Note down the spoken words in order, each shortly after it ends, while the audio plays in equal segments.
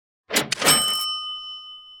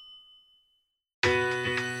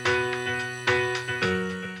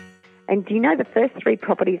And do you know the first 3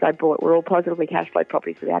 properties I bought were all positively cash flow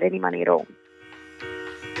properties without any money at all?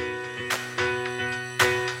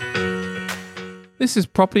 This is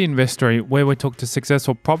Property Investory, where we talk to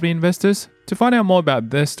successful property investors to find out more about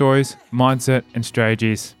their stories, mindset, and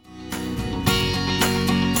strategies.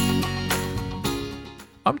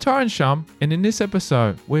 I'm Tyron Shum, and in this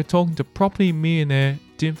episode, we're talking to property millionaire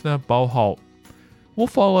Dymphna Boholt. We'll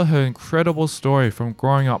follow her incredible story from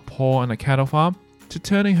growing up poor on a cattle farm to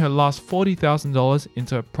turning her last $40,000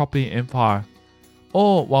 into a property empire,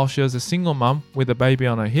 all while she was a single mum with a baby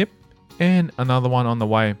on her hip and another one on the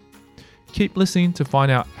way. Keep listening to find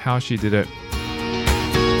out how she did it.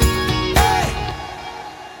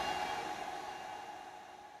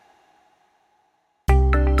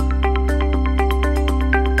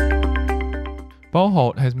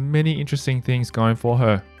 Boholt has many interesting things going for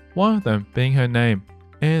her, one of them being her name,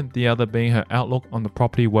 and the other being her outlook on the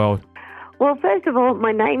property world. Well, first of all,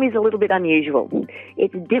 my name is a little bit unusual.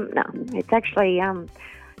 It's Dymphna. It's actually,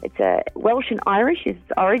 it's a Welsh and Irish, its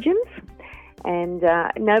origins. And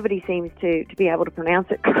nobody seems to be able to pronounce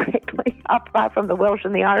it correctly, apart from the Welsh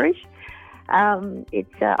and the Irish. I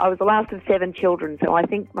was the last of 7 children, so I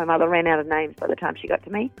think my mother ran out of names by the time she got to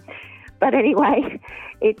me. But anyway,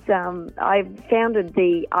 I founded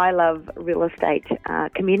the I Love Real Estate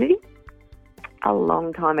community a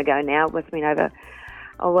long time ago now. It's been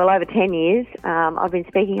over 10 years. I've been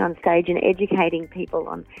speaking on stage and educating people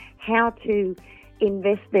on how to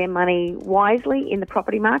invest their money wisely in the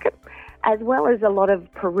property market, as well as a lot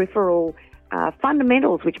of peripheral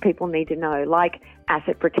fundamentals which people need to know, like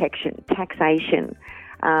asset protection, taxation,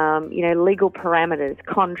 legal parameters,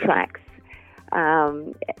 contracts,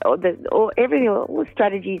 all the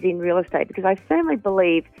strategies in real estate. Because I firmly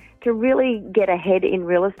believe to really get ahead in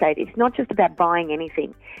real estate, it's not just about buying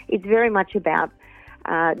anything. It's very much about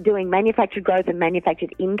doing manufactured growth and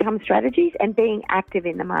manufactured income strategies and being active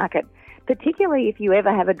in the market, particularly if you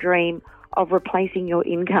ever have a dream of replacing your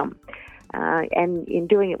income. And in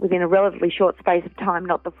doing it within a relatively short space of time,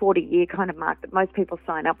 not the 40-year kind of mark that most people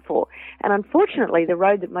sign up for. And unfortunately, the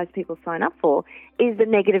road that most people sign up for is the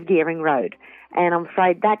negative gearing road. And I'm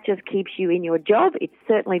afraid that just keeps you in your job. It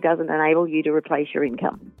certainly doesn't enable you to replace your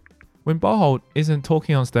income. When Boholt isn't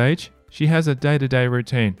talking on stage, she has a day-to-day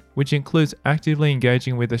routine, which includes actively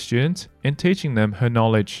engaging with the students and teaching them her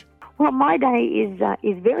knowledge. Well, my day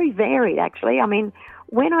is very varied, actually. I mean,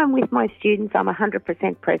 when I'm with my students, I'm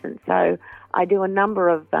 100% present. So I do a number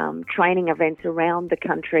of training events around the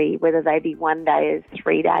country, whether they be 1-dayers,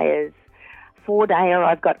 3-dayers, 4-dayer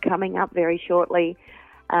I've got coming up very shortly.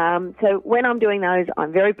 So when I'm doing those,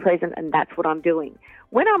 I'm very present, and that's what I'm doing.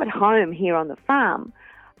 When I'm at home here on the farm,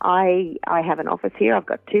 I have an office here. I've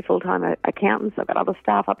got 2 full-time accountants. I've got other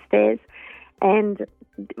staff upstairs. And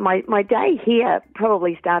my day here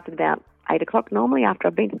probably starts at about 8 o'clock normally, after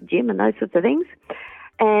I've been to the gym and those sorts of things.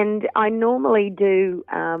 And I normally do,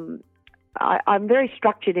 I'm very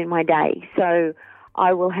structured in my day. So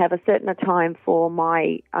I will have a certain time for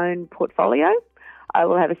my own portfolio. I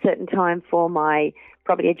will have a certain time for my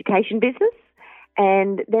property education business.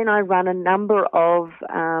 And then I run a number of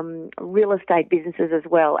real estate businesses as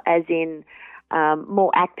well, as in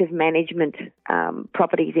more active management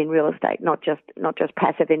properties in real estate, not just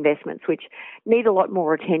passive investments, which need a lot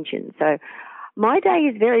more attention. So my day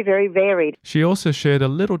is very, very varied. She also shared a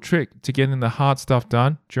little trick to getting the hard stuff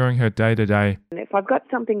done during her day-to-day. And if I've got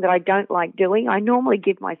something that I don't like doing, I normally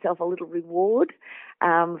give myself a little reward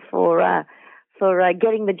for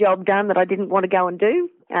getting the job done that I didn't want to go and do.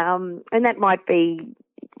 And that might be,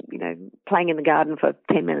 playing in the garden for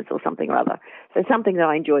 10 minutes or something or other. So something that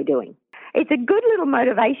I enjoy doing. It's a good little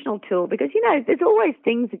motivational tool because, there's always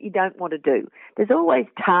things that you don't want to do. There's always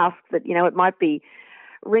tasks that, it might be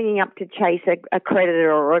ringing up to chase a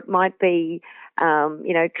creditor, or it might be,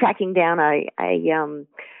 tracking down a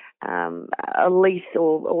lease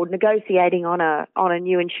or negotiating on a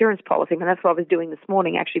new insurance policy. And that's what I was doing this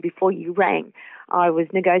morning, actually, before you rang. I was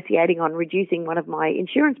negotiating on reducing one of my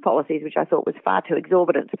insurance policies, which I thought was far too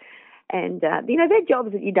exorbitant. And, they're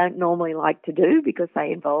jobs that you don't normally like to do because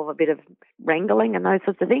they involve a bit of wrangling and those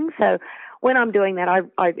sorts of things. So when I'm doing that,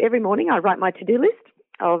 I every morning I write my to-do list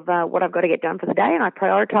of what I've got to get done for the day, and I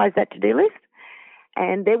prioritize that to-do list.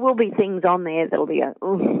 And there will be things on there that'll be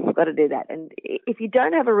I've got to do that. And if you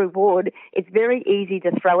don't have a reward, it's very easy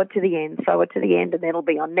to throw it to the end, and then it'll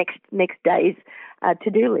be on next day's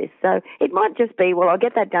to-do list. So it might just be, well, I'll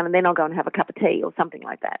get that done and then I'll go and have a cup of tea or something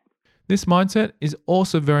like that. This mindset is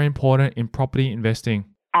also very important in property investing.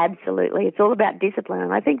 Absolutely. It's all about discipline.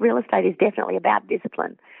 And I think real estate is definitely about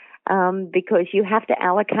discipline because you have to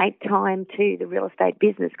allocate time to the real estate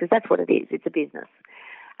business because that's what it is. It's a business.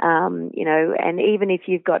 And even if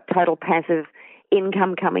you've got total passive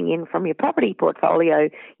income coming in from your property portfolio,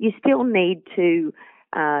 you still need to,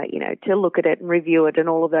 to look at it and review it and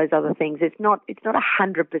all of those other things. It's not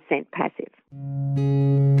 100% passive.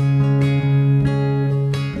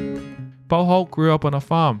 Boholt grew up on a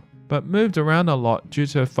farm, but moved around a lot due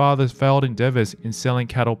to her father's failed endeavours in selling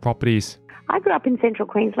cattle properties. I grew up in central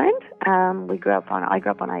Queensland. I grew up on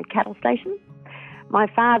a cattle station. My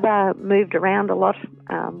father moved around a lot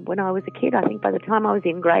when I was a kid. I think by the time I was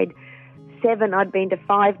in grade 7, I'd been to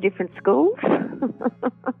 5 different schools.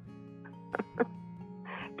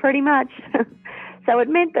 Pretty much. So it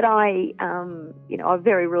meant that I was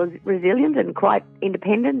very resilient and quite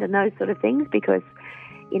independent and those sort of things because,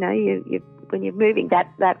 you when you're moving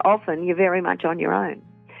that often, you're very much on your own.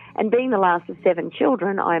 And being the last of 7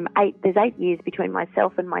 children, there's 8 years between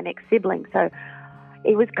myself and my next sibling. So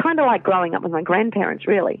it was kind of like growing up with my grandparents,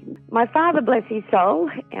 really. My father, bless his soul,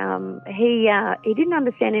 he didn't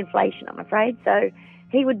understand inflation, I'm afraid. So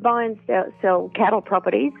he would buy and sell cattle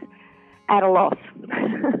properties at a loss.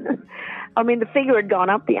 I mean, the figure had gone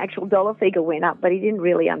up, the actual dollar figure went up, but he didn't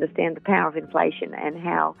really understand the power of inflation and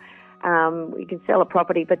how you can sell a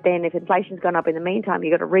property, but then if inflation's gone up in the meantime,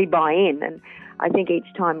 you've got to rebuy in. And I think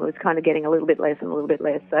each time it was kind of getting a little bit less and a little bit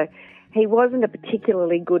less. So he wasn't a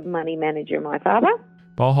particularly good money manager, my father.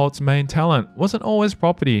 Boholt's main talent wasn't always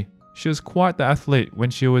property. She was quite the athlete when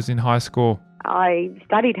she was in high school. I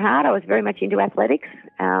studied hard. I was very much into athletics.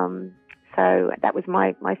 So that was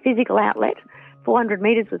my physical outlet. 400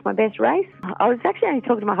 metres was my best race. I was actually only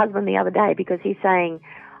talking to my husband the other day because he's saying,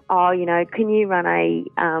 can you run a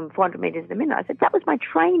 400 metres in a minute? I said, that was my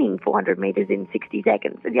training, 400 metres in 60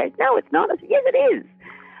 seconds. And he goes, no, it's not. I said, yes, it is.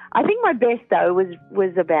 I think my best, though,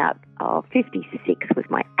 was about 56 was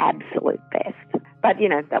my absolute best. But,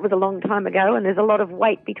 that was a long time ago, and there's a lot of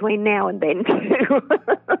wait between now and then, too.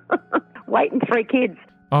 Wait and 3 kids.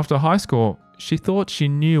 After high school, she thought she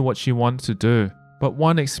knew what she wanted to do, but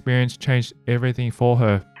one experience changed everything for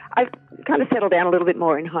her. I kind of settled down a little bit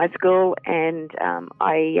more in high school, and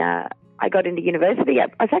I got into university. I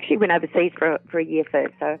actually went overseas for a year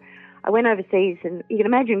first. So I went overseas, and you can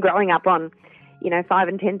imagine growing up on, 5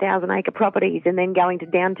 and 10,000 acre properties, and then going to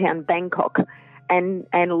downtown Bangkok and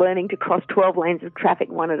learning to cross 12 lanes of traffic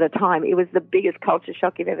one at a time. It was the biggest culture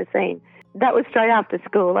shock you've ever seen. That was straight after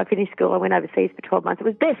school. I finished school. I went overseas for 12 months. It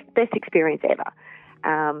was best experience ever.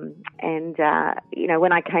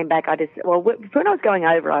 When I came back, when I was going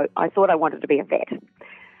over, I thought I wanted to be a vet.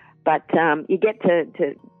 But you get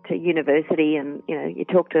to university and, you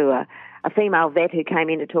talk to a female vet who came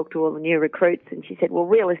in to talk to all the new recruits, and she said, well,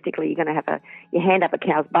 realistically, you're going to have your hand up a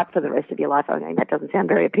cow's butt for the rest of your life. I mean, that doesn't sound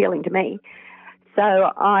very appealing to me.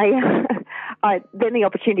 So then the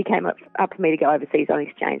opportunity came up for me to go overseas on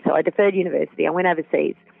exchange. So I deferred university. I went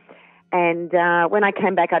overseas. And when I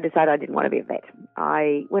came back, I decided I didn't want to be a vet.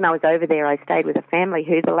 When I was over there, I stayed with a family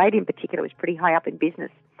who, the lady in particular, was pretty high up in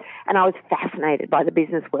business. And I was fascinated by the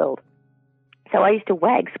business world. So I used to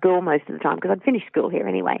wag school most of the time because I'd finished school here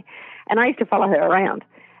anyway. And I used to follow her around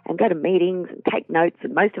and go to meetings and take notes.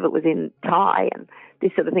 And most of it was in Thai and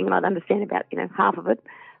this sort of thing. And I'd understand about, half of it.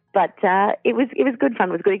 But it was good fun.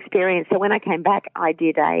 It was a good experience. So when I came back, I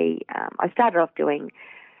did I started off doing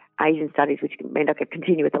Asian studies, which meant I could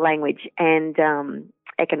continue with the language, and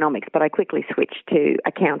economics, but I quickly switched to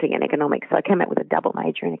accounting and economics. So I came out with a double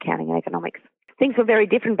major in accounting and economics. Things were very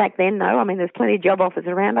different back then, though. I mean, there was plenty of job offers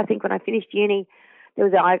around. I think when I finished uni,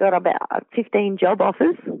 I got about 15 job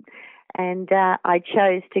offers, and I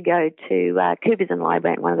chose to go to Coopers and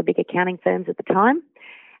Lybrand, one of the big accounting firms at the time.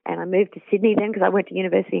 And I moved to Sydney then because I went to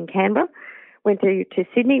university in Canberra. Went to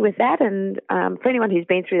Sydney with that, and for anyone who's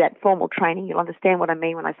been through that formal training, you'll understand what I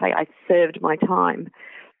mean when I say I served my time.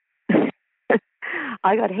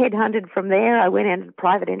 I got headhunted from there. I went into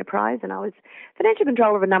private enterprise, and I was financial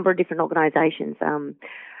controller of a number of different organisations.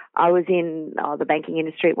 I was in the banking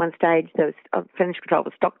industry at one stage. There was financial control of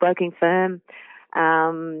a stockbroking firm,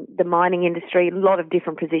 the mining industry, a lot of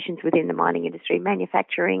different positions within the mining industry,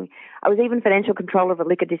 manufacturing. I was even financial controller of a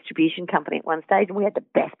liquor distribution company at one stage, and we had the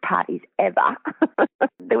best parties ever.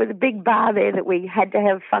 There was a big bar there that we had to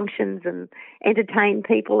have functions and entertain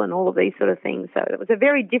people and all of these sort of things. So it was a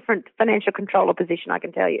very different financial controller position, I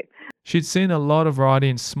can tell you. She'd seen a lot of variety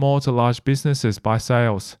in small to large businesses by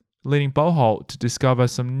sales, leading Boholt to discover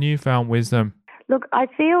some newfound wisdom. Look, I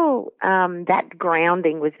feel that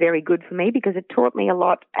grounding was very good for me because it taught me a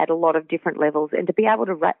lot at a lot of different levels, and to be able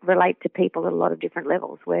to relate to people at a lot of different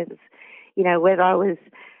levels, whether I was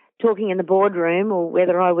talking in the boardroom or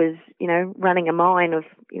whether I was, running a mine of,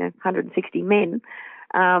 160 men,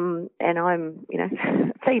 and I'm,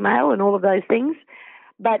 female and all of those things.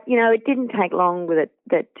 But it didn't take long with it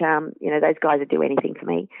that those guys would do anything for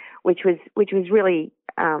me, which was really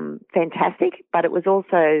fantastic. But it was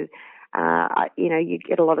also you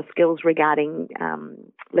get a lot of skills regarding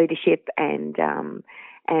leadership and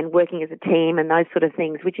working as a team and those sort of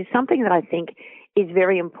things, which is something that I think is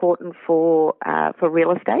very important for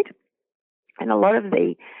real estate. And a lot of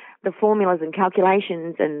the formulas and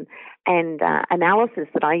calculations and analysis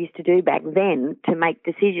that I used to do back then to make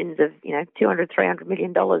decisions of $200-300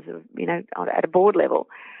 million of at a board level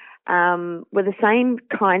were the same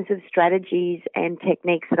kinds of strategies and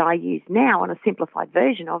techniques that I use now on a simplified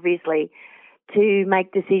version, obviously, to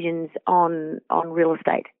make decisions on real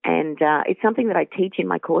estate. And it's something that I teach in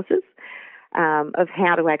my courses of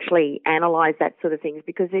how to actually analyze that sort of things,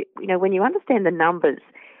 because when you understand the numbers,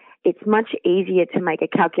 it's much easier to make a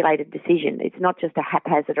calculated decision. It's not just a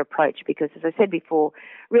haphazard approach, because, as I said before,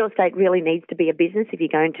 real estate really needs to be a business if you're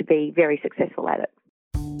going to be very successful at it.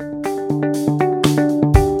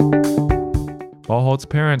 Boholt's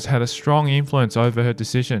parents had a strong influence over her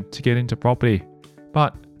decision to get into property,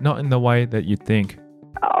 but not in the way that you'd think.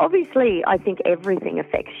 Obviously, I think everything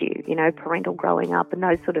affects you, parental growing up and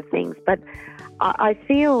those sort of things. But I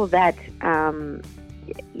feel that,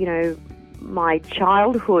 my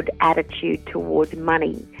childhood attitude towards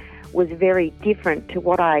money was very different to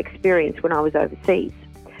what I experienced when I was overseas.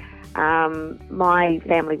 My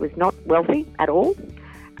family was not wealthy at all.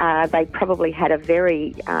 They probably had a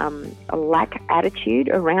very a lack attitude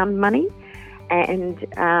around money. And,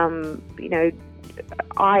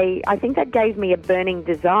 I think that gave me a burning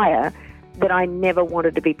desire that I never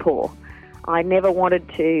wanted to be poor. I never wanted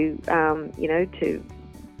to,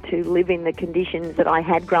 to live in the conditions that I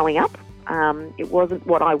had growing up. It wasn't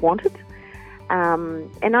what I wanted.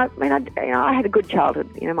 And I had a good childhood.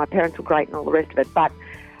 My parents were great and all the rest of it. But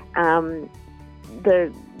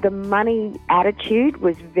the money attitude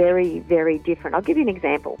was very, very different. I'll give you an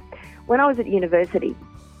example. When I was at university,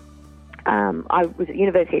 I was at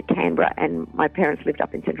University of Canberra, and my parents lived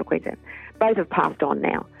up in Central Queensland. Both have passed on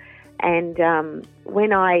now. And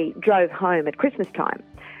when I drove home at Christmas time,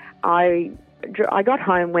 I got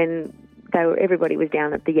home when everybody was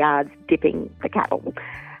down at the yards dipping the cattle.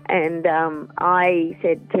 And I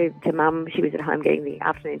said to Mum, she was at home getting the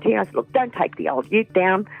afternoon tea, I said, look, don't take the old ute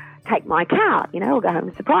down, take my car, I'll go home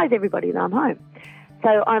and surprise everybody that I'm home.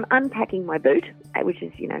 So I'm unpacking my boot, which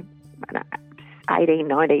is, an 18,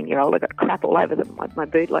 19-year-old. I got crap all over my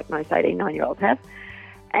boot like most 18, 9-year-olds have.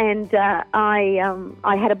 And I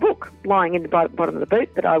had a book lying in the bottom of the boot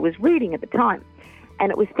that I was reading at the time.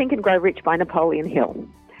 And it was Think and Grow Rich by Napoleon Hill.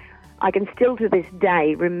 I can still to this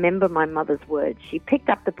day remember my mother's words. She picked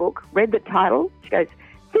up the book, read the title. She goes,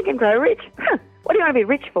 Think and Grow Rich? Huh, what do you want to be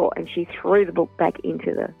rich for? And she threw the book back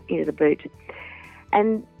into the boot.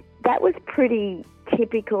 And that was pretty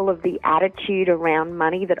typical of the attitude around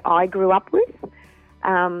money that I grew up with.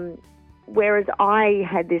 Whereas I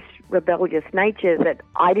had this rebellious nature that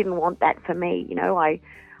I didn't want that for me.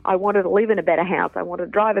 I wanted to live in a better house. I wanted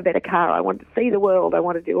to drive a better car. I wanted to see the world. I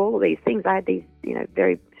wanted to do all of these things. I had these,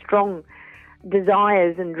 very strong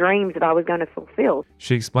desires and dreams that I was going to fulfill.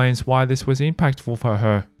 She explains why this was impactful for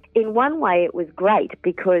her. In one way, it was great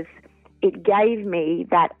because it gave me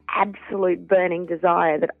that absolute burning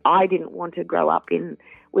desire that I didn't want to grow up in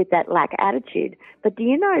with that lack attitude. But do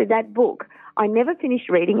you know that book, I never finished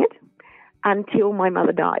reading it until my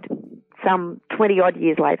mother died, some 20-odd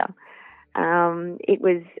years later. It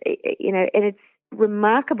was, and it's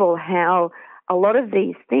remarkable how a lot of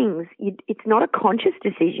these things, it's not a conscious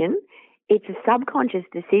decision, it's a subconscious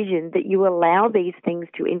decision that you allow these things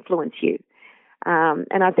to influence you.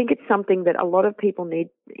 And I think it's something that a lot of people need,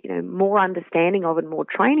 more understanding of and more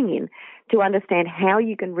training in to understand how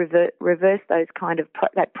you can reverse those kind of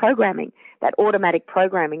that programming, that automatic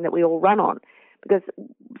programming that we all run on. Because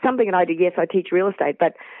something that I do, yes, I teach real estate,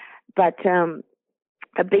 but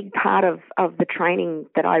a big part of the training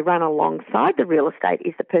that I run alongside the real estate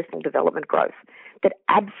is the personal development growth that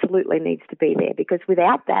absolutely needs to be there, because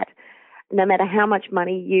without that, no matter how much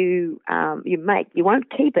money you make, you won't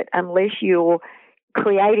keep it unless you're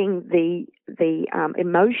creating the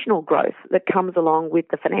emotional growth that comes along with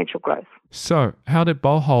the financial growth. So, how did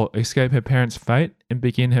Boholt escape her parents' fate and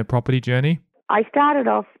begin her property journey? I started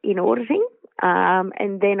off in auditing,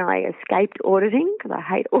 and then I escaped auditing because I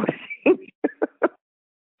hate auditing.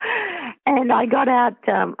 And I got out,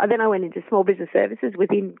 then I went into small business services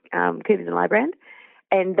within Coopers and Lybrand.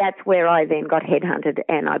 And that's where I then got headhunted,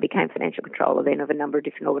 and I became financial controller then of a number of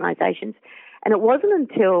different organisations. And it wasn't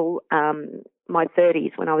until my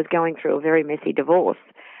 30s, when I was going through a very messy divorce,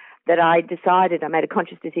 that I made a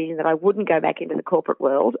conscious decision that I wouldn't go back into the corporate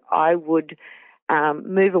world. I would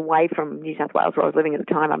move away from New South Wales where I was living at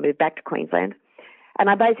the time. I moved back to Queensland. And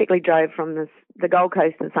I basically drove from the Gold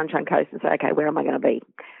Coast and Sunshine Coast and said, okay, where am I going to be?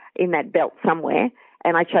 In that belt somewhere.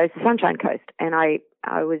 And I chose the Sunshine Coast. And I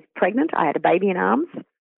was pregnant. I had a baby in arms.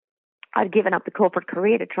 I'd given up the corporate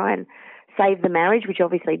career to try and save the marriage, which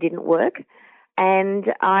obviously didn't work. And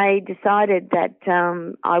I decided that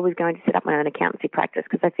I was going to set up my own accountancy practice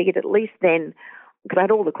because I figured at least then, because I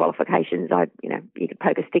had all the qualifications you could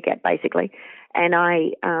poke a stick at basically. And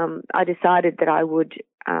I decided that I would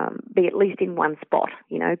be at least in one spot,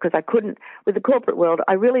 because I couldn't, with the corporate world,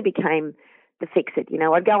 I really became the fix-it.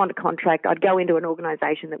 I'd go under contract, I'd go into an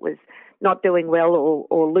organisation that was not doing well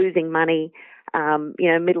or losing money,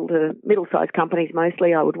 middle-sized companies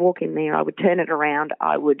mostly. I would walk in there, I would turn it around,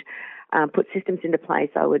 I would put systems into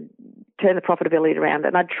place, I would turn the profitability around,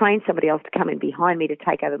 and I'd train somebody else to come in behind me to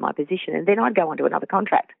take over my position, and then I'd go on to another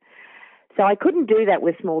contract. So I couldn't do that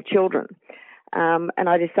with small children. And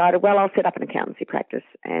I decided, well, I'll set up an accountancy practice.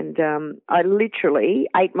 And I literally,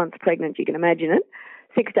 8 months pregnant, you can imagine it,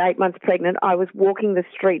 6 to 8 months pregnant, I was walking the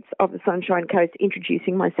streets of the Sunshine Coast,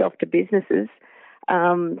 introducing myself to businesses,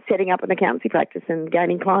 setting up an accountancy practice and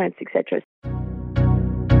gaining clients, etc.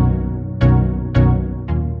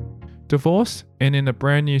 Divorced and in a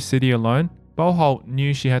brand new city alone, Boholt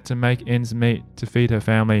knew she had to make ends meet to feed her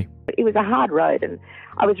family. It was a hard road, and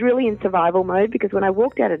I was really in survival mode because when I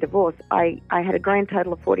walked out of divorce, I had a grand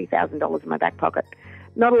total of $40,000 in my back pocket.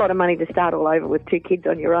 Not a lot of money to start all over with 2 kids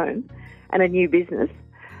on your own and a new business.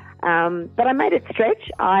 But I made it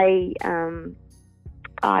stretch. I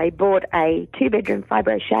bought a 2-bedroom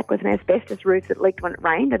fibro shack with an asbestos roof that leaked when it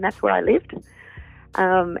rained, and that's where I lived.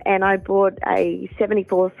 And I bought a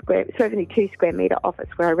 72 square metre office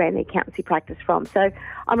where I ran the accountancy practice from. So,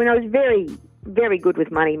 I was very, very good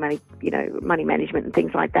with money management and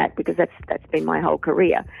things like that because that's been my whole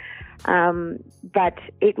career. But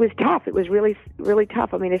it was tough. It was really, really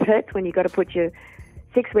tough. It hurts when you've got to put your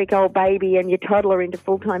 6-week-old baby and your toddler into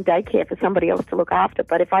full-time daycare for somebody else to look after.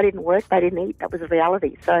 But if I didn't work, they didn't eat. That was a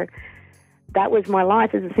reality. So that was my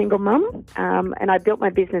life as a single mum. And I built my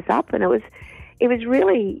business up, and it was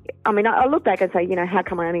really, I look back and say, how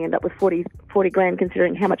come I only end up with 40 grand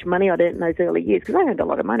considering how much money I'd earned in those early years? Because I earned a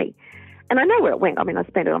lot of money. And I know where it went. I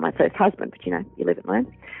spent it on my first husband, but you live and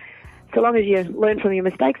learn. So long as you learn from your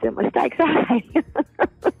mistakes, they're mistakes, are they?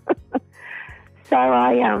 So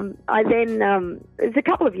I then, it was a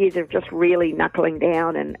couple of years of just really knuckling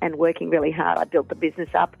down and working really hard. I built the business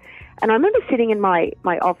up. And I remember sitting in my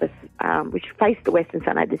office, which faced the western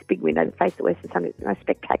sun. I had this big window that faced the western sun. It was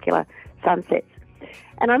spectacular sunsets.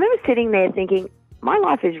 And I remember sitting there thinking, my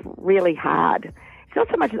life is really hard. It's not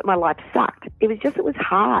so much that my life sucked. It was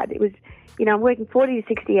hard. It was, I'm working 40 to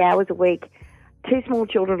 60 hours a week, 2 small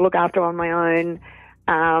children to look after on my own.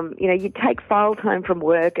 You'd take files home from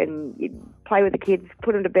work and you'd play with the kids,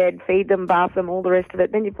 put them to bed, feed them, bath them, all the rest of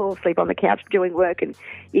it. Then you fall asleep on the couch doing work and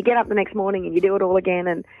you get up the next morning and you do it all again.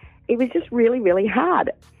 And it was just really, really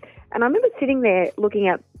hard. And I remember sitting there looking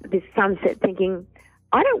at this sunset thinking,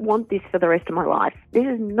 I don't want this for the rest of my life. This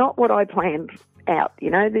is not what I planned out.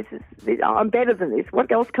 I'm better than this.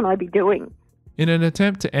 What else can I be doing? In an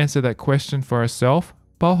attempt to answer that question for herself,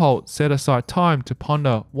 Boholt set aside time to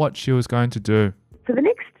ponder what she was going to do. For the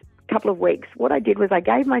next couple of weeks, what I did was I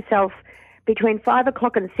gave myself between 5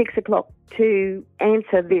 o'clock and 6 o'clock to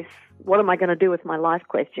answer this, what am I going to do with my life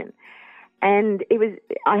question. And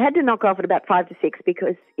I had to knock off at about 5 to 6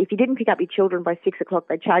 because if you didn't pick up your children by 6 o'clock,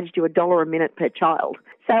 they charged you $1 a minute per child.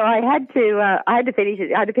 So I had to finish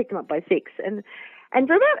it. I had to pick them up by 6. And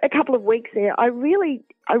for about a couple of weeks there, I really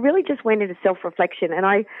just went into self-reflection and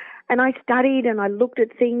I studied and I looked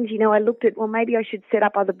at things. I looked at, well, maybe I should set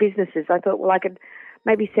up other businesses. I thought, well, I could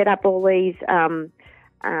maybe set up all these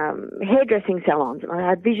hairdressing salons. And I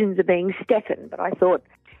had visions of being Stefan, but I thought,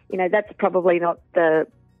 that's probably not the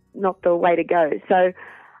way to go. So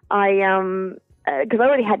because I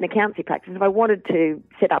already had an accountancy practice, if I wanted to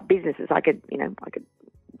set up businesses, I could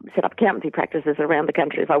set up accountancy practices around the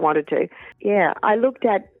country if I wanted to. Yeah, I looked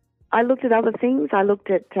at other things. I looked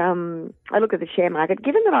at the share market.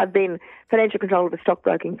 Given that I've been financial controller of a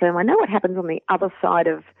stockbroking firm, I know what happens on the other side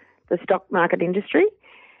of the stock market industry.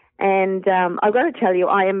 And I've got to tell you,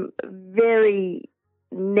 I am very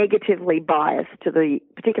negatively biased to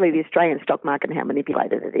particularly the Australian stock market and how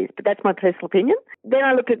manipulated it is. But that's my personal opinion. Then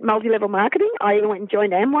I looked at multi-level marketing. I even went and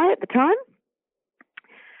joined Amway at the time.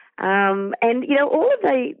 And, all of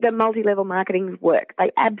the multi-level marketing work.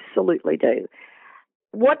 They absolutely do.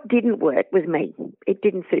 What didn't work was me. It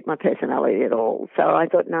didn't suit my personality at all. So I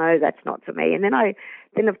thought, no, that's not for me. And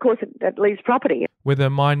then of course, that leaves property. With her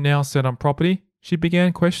mind now set on property, She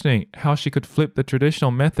began questioning how she could flip the traditional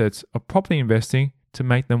methods of property investing to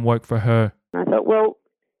make them work for her. I thought, well,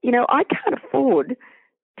 I can't afford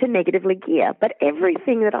to negatively gear, but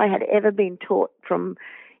everything that I had ever been taught from,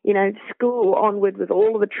 school onward with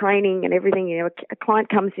all of the training and everything, a client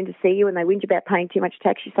comes in to see you and they whinge about paying too much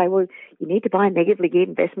tax. You say, well, you need to buy a negatively geared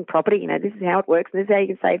investment property. This is how it works and this is how you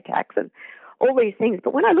can save tax and all these things.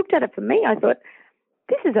 But when I looked at it for me, I thought,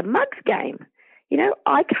 this is a mug's game.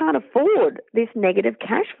 I can't afford this negative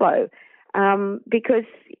cash flow because,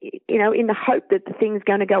 in the hope that the thing's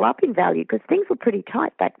going to go up in value, because things were pretty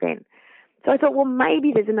tight back then. So I thought, well,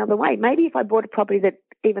 maybe there's another way. Maybe if I bought a property that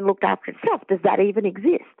even looked after itself, does that even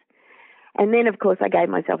exist? And then, of course, I gave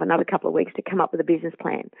myself another couple of weeks to come up with a business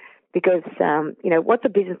plan because, what's a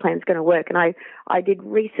business plan that's going to work? And I did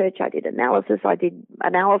research, I did analysis, I did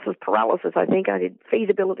analysis paralysis, I think. I did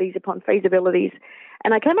feasibilities upon feasibilities.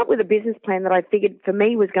 And I came up with a business plan that I figured for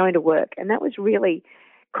me was going to work. And that was really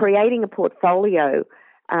creating a portfolio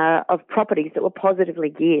of properties that were positively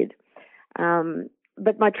geared.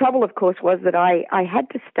 But my trouble, of course, was that I had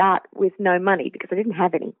to start with no money because I didn't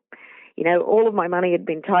have any. All of my money had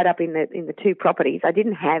been tied up in the two properties. I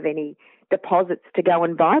didn't have any deposits to go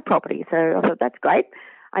and buy property. So I thought, that's great.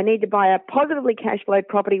 I need to buy a positively cash flowed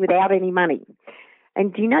property without any money.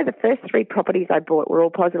 And do you know the first 3 properties I bought were all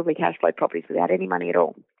positively cash flowed properties without any money at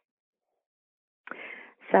all?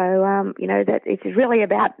 So, that it's really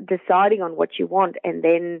about deciding on what you want and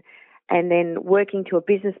then working to a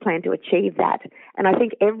business plan to achieve that. And I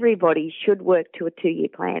think everybody should work to a 2-year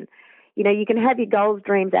plan. You can have your goals,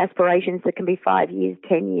 dreams, aspirations that can be 5 years,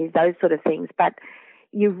 10 years, those sort of things, but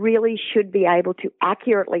you really should be able to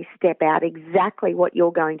accurately step out exactly what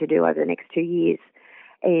you're going to do over the next 2 years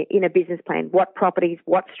in a business plan. What properties,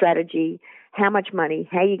 what strategy, how much money,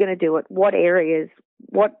 how you're going to do it, what areas,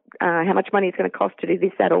 how much money it's going to cost to do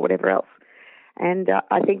this, that, or whatever else. And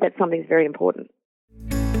I think that's something that's very important.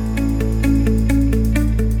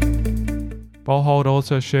 Boholt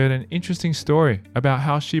also shared an interesting story about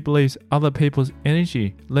how she believes other people's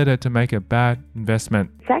energy led her to make a bad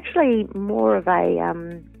investment. It's actually more of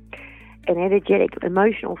an energetic,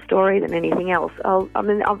 emotional story than anything else.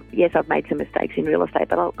 Yes, I've made some mistakes in real estate,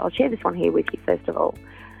 but I'll share this one here with you first of all.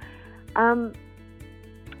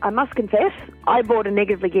 I must confess, I bought a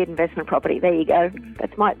negatively geared investment property. There you go.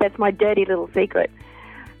 That's my dirty little secret.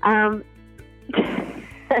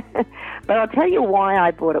 But I'll tell you why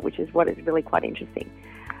I bought it, which is what is really quite interesting.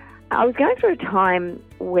 I was going through a time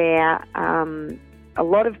where a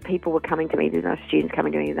lot of people were coming to me. There's no students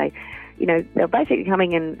coming to me. They're basically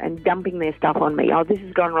coming and dumping their stuff on me. Oh, this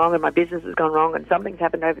has gone wrong, and my business has gone wrong, and something's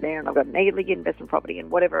happened over there, and I've got a negatively geared investment property, and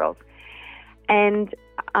whatever else. And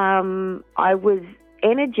I was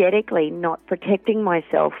energetically not protecting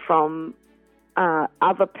myself from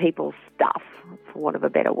other people's stuff, for want of a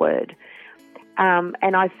better word.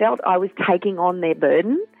 And I felt I was taking on their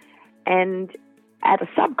burden, and at a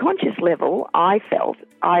subconscious level, I felt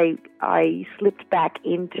I slipped back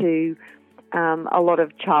into a lot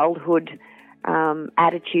of childhood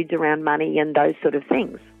attitudes around money and those sort of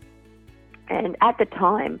things. And at the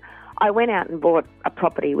time, I went out and bought a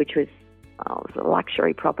property which was a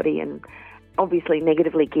luxury property and obviously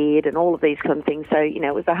negatively geared and all of these kind of things. So,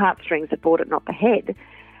 it was the heartstrings that bought it, not the head.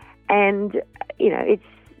 And,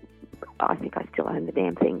 I think I still own the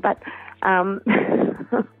damn thing, but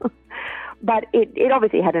but it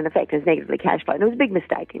obviously had an effect as negatively cash flow. And it was a big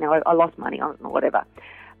mistake. I lost money on it or whatever.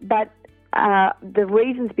 But the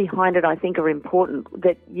reasons behind it, I think, are important.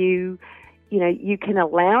 That you can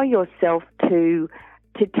allow yourself to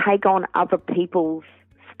take on other people's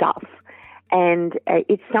stuff, and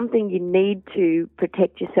it's something you need to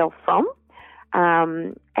protect yourself from.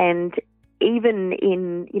 And even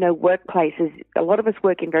in, workplaces, a lot of us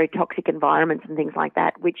work in very toxic environments and things like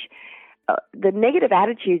that, which the negative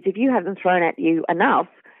attitudes, if you have them thrown at you enough,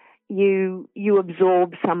 you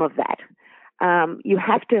absorb some of that. You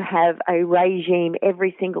have to have a regime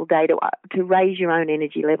every single day to raise your own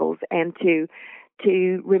energy levels and to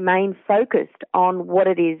remain focused on what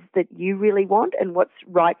it is that you really want and what's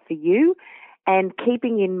right for you, and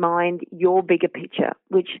keeping in mind your bigger picture,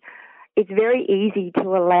 which it's very easy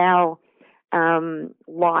to allow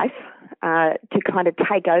life to kind of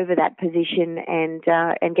take over that position and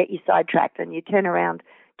get you sidetracked, and you turn around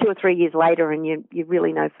 2 or 3 years later and you're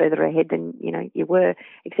really no further ahead than you were,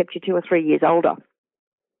 except you're 2 or 3 years older.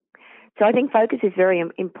 So I think focus is very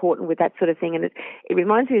important with that sort of thing, and it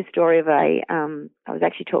reminds me of a story of I was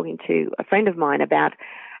actually talking to a friend of mine about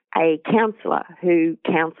a counsellor who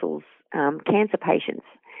counsels cancer patients,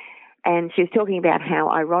 and she was talking about how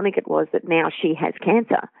ironic it was that now she has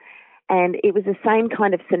cancer. And it was the same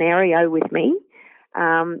kind of scenario with me.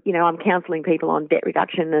 I'm counselling people on debt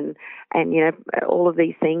reduction and all of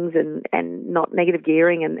these things and not negative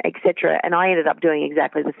gearing and etc. And I ended up doing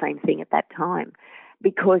exactly the same thing at that time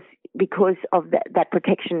because of that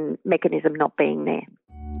protection mechanism not being there.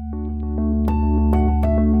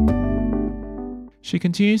 She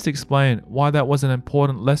continues to explain why that was an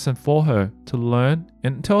important lesson for her to learn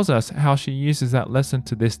and tells us how she uses that lesson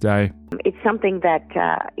to this day. It's something that,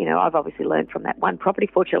 I've obviously learned from that one property.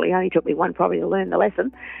 Fortunately, it only took me one property to learn the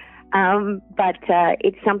lesson. But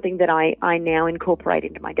it's something that I now incorporate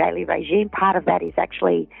into my daily regime. Part of that is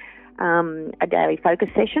actually a daily focus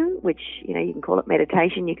session, which, you can call it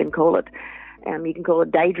meditation, you can call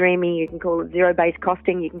it daydreaming, you can call it zero-based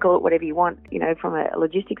costing, you can call it whatever you want, from a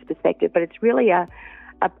logistics perspective. But it's really a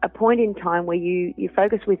point in time where you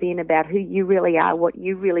focus within about who you really are, what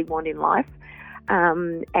you really want in life,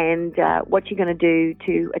 and what you're going to do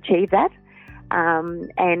to achieve that,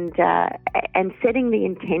 and setting the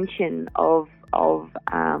intention of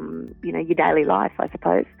your daily life, I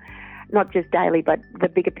suppose. Not just daily, but the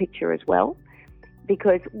bigger picture as well.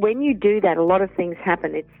 Because when you do that, a lot of things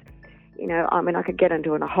happen. It's I could get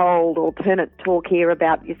into a whole alternate talk here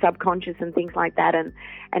about your subconscious and things like that,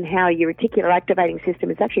 and how your reticular activating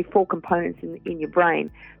system is actually 4 components in your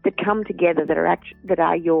brain that come together that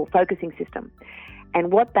are your focusing system.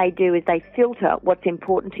 And what they do is they filter what's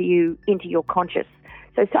important to you into your conscious.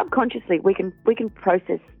 So subconsciously, we can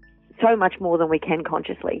process so much more than we can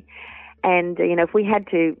consciously. And, if we had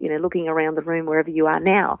to, looking around the room wherever you are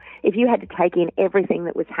now, if you had to take in everything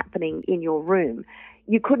that was happening in your room,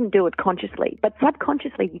 you couldn't do it consciously, but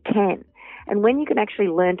subconsciously you can. And when you can actually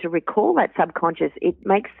learn to recall that subconscious, it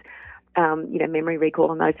makes, memory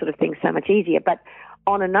recall and those sort of things so much easier. But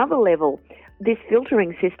on another level, this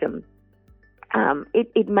filtering system,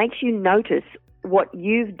 it makes you notice what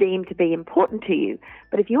you've deemed to be important to you.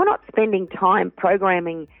 But if you're not spending time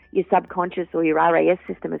programming your subconscious or your RAS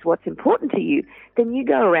system as what's important to you, then you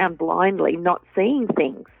go around blindly not seeing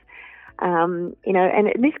things. And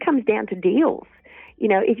this comes down to deals.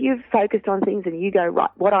 If you've focused on things and you go, right,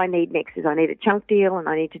 what I need next is I need a chunk deal and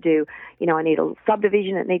I need to do, I need a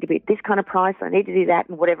subdivision that need to be at this kind of price, I need to do that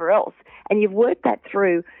and whatever else. And you've worked that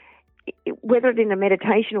through, whether it's in a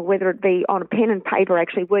meditation or whether it be on a pen and paper,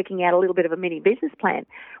 actually working out a little bit of a mini business plan.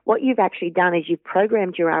 What you've actually done is you've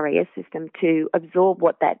programmed your RAS system to absorb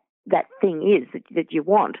what that thing is that you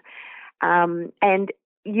want. And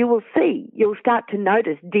you'll start to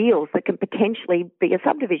notice deals that can potentially be a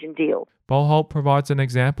subdivision deal. Boholt provides an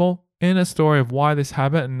example and a story of why this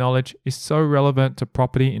habit and knowledge is so relevant to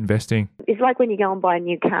property investing. It's like when you go and buy a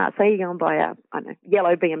new car. Say you go and buy a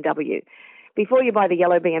yellow BMW. Before you buy the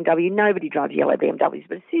yellow BMW, nobody drives yellow BMWs.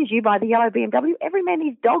 But as soon as you buy the yellow BMW, every man and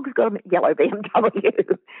his dog's got a yellow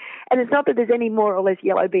BMW. And it's not that there's any more or less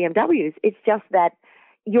yellow BMWs. It's just that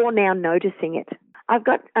you're now noticing it. I've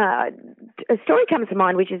got a story comes to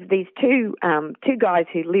mind, which is these two guys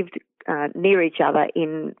who lived near each other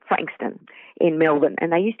in Frankston in Melbourne.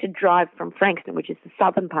 And they used to drive from Frankston, which is the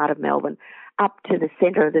southern part of Melbourne, up to the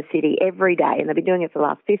centre of the city every day. And they've been doing it for the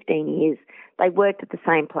last 15 years. They worked at the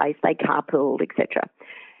same place, they carpooled, etc.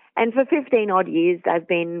 And for 15 odd years, they've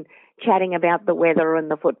been chatting about the weather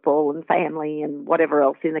and the football and family and whatever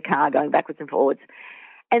else in the car, going backwards and forwards.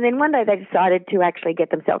 And then one day they decided to actually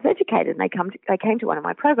get themselves educated, and they came to one of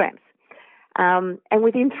my programs. And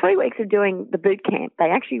within 3 weeks of doing the boot camp, they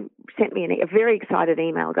actually sent me a very excited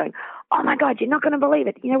email going, "Oh my God, you're not going to believe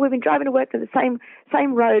it. We've been driving to work to the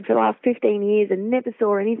same road for the last 15 years and never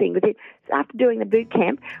saw anything. But after doing the boot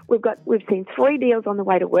camp, we've seen 3 deals on the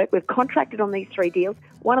way to work. We've contracted on these 3 deals.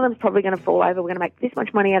 One of them's probably going to fall over. We're going to make this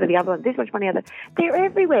much money out of the other one, this much money out of the They're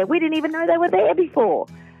everywhere. We didn't even know they were there before."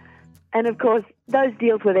 And of course, those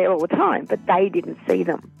deals were there all the time, but they didn't see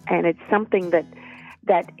them. And it's something that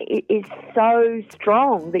is so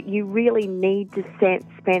strong that you really need to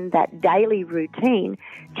spend that daily routine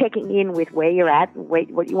checking in with where you're at and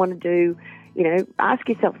what you want to do. Ask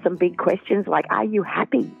yourself some big questions like, are you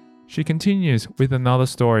happy? She continues with another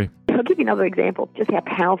story. I'll give you another example, just how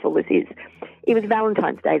powerful this is. It was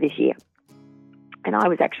Valentine's Day this year, and I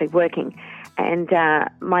was actually working. And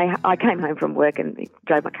I came home from work and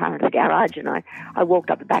drove my car into the garage, and I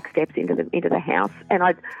walked up the back steps into the house, and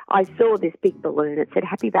I saw this big balloon. It said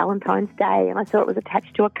Happy Valentine's Day, and I saw it was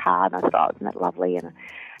attached to a car, and I thought, oh, isn't that lovely?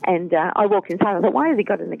 And I walked inside. I thought, why has he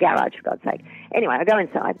got it in the garage, for God's sake? Anyway, I go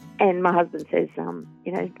inside, and my husband says,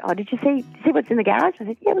 oh, did you see what's in the garage? I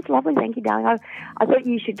said, yeah, it was lovely, thank you, darling. I thought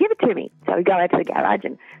you should give it to me. So we go out to the garage,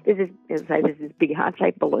 and there's this big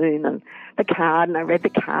heart-shaped balloon and the card, and I read the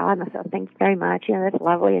card, and I thought, thanks very much, that's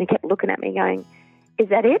lovely. And he kept looking at me going, is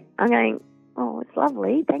that it? I'm going, oh, it's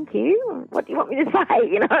lovely, thank you. What do you want me to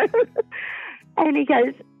say, And he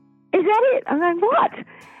goes, is that it? I'm going, what?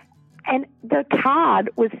 And the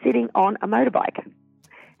card was sitting on a motorbike.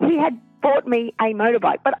 He had bought me a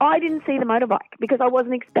motorbike, but I didn't see the motorbike because I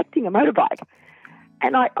wasn't expecting a motorbike.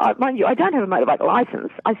 And I mind you, I don't have a motorbike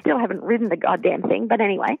license. I still haven't ridden the goddamn thing. But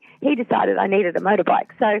anyway, he decided I needed a motorbike.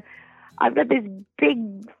 So I've got this big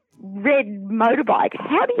red motorbike.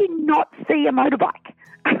 How do you not see a motorbike?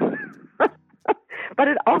 But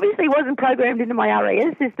it obviously wasn't programmed into my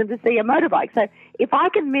RAS system to see a motorbike. So if I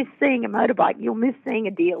can miss seeing a motorbike, you'll miss seeing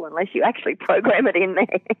a deal unless you actually program it in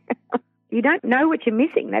there. You don't know what you're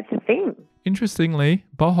missing. That's the thing. Interestingly,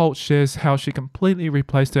 Boholt shares how she completely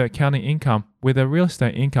replaced her accounting income with her real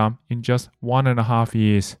estate income in just 1.5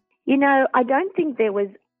 years. I don't think there was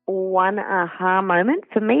one aha moment.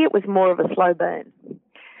 For me, it was more of a slow burn.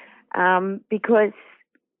 Because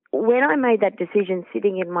when I made that decision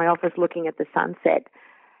sitting in my office looking at the sunset,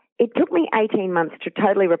 it took me 18 months to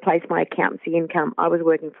totally replace my accountancy income I was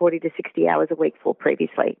working 40 to 60 hours a week for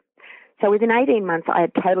previously. So within 18 months, I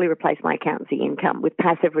had totally replaced my accountancy income with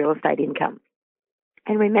passive real estate income.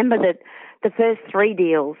 And remember that the first 3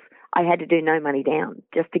 deals, I had to do no money down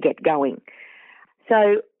just to get going.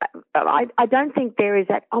 So I don't think there is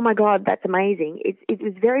that, oh my God, that's amazing. It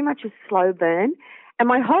was very much a slow burn. And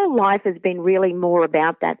my whole life has been really more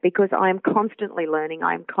about that because I am constantly learning.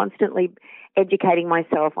 I am constantly educating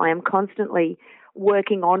myself. I am constantly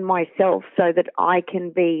working on myself so that I can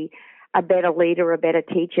be a better leader, a better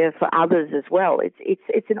teacher for others as well.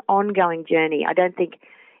 It's an ongoing journey. I don't think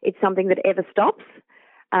it's something that ever stops.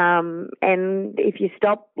 And if you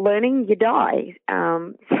stop learning, you die.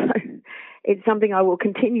 So it's something I will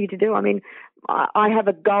continue to do. I mean, I have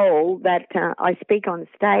a goal that I speak on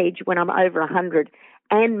stage when I'm over 100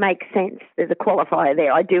 and make sense. There's a qualifier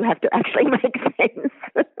there. I do have to actually make sense.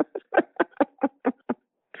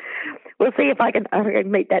 We'll see if I can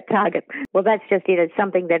meet that target. Well, that's just it. It's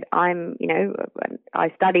something that I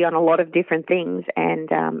study on a lot of different things, and,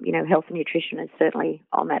 health and nutrition is certainly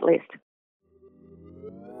on that list.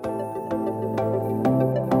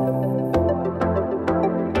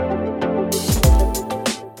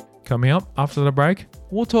 Coming up after the break,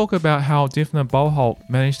 we'll talk about how Dymphna Boholt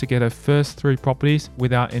managed to get her first 3 properties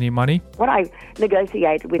without any money. What I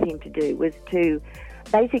negotiated with him to do was to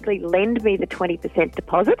basically lend me the 20%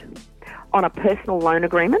 deposit on a personal loan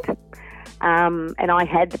agreement. And I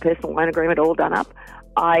had the personal loan agreement all done up.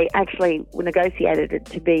 I actually negotiated it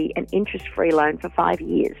to be an interest-free loan for 5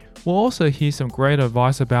 years. We'll also hear some great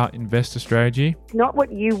advice about investor strategy. It's not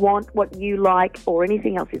what you want, what you like, or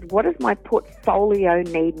anything else. It's what does my portfolio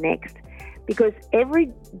need next? Because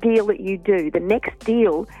every deal that you do, the next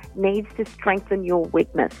deal needs to strengthen your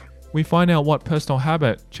weakness. We find out what personal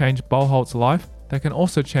habit changed Boholt's life that can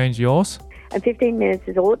also change yours. And 15 minutes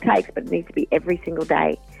is all it takes, but it needs to be every single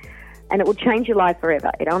day. And it will change your life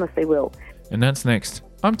forever. It honestly will. And that's next.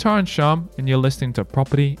 I'm Tyron Shum, and you're listening to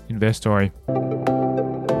Property Investory.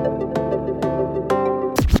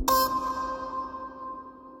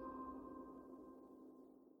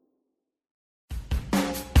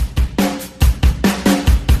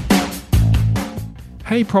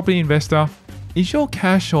 Hey property investor, is your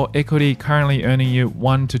cash or equity currently earning you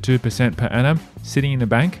 1 to 2% per annum sitting in the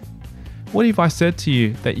bank? What if I said to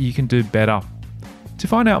you that you can do better? To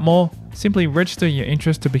find out more, simply register your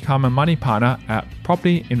interest to become a money partner at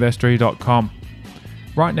propertyinvestory.com.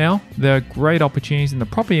 Right now, there are great opportunities in the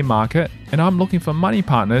property market, and I'm looking for money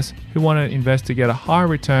partners who want to invest to get a higher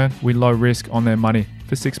return with low risk on their money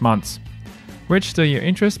for 6 months. Register your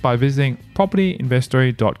interest by visiting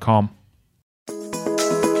propertyinvestory.com.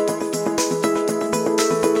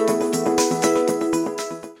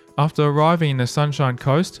 After arriving in the Sunshine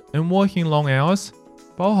Coast and working long hours,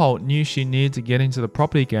 Boholt knew she needed to get into the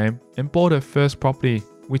property game and bought her first property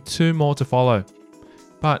with 2 more to follow.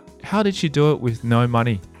 But how did she do it with no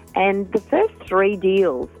money? And the first 3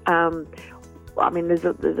 deals, there's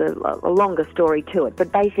a longer story to it,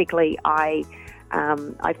 but basically I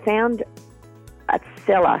found a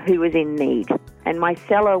seller who was in need, and my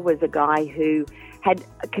seller was a guy who had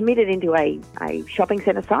committed into a shopping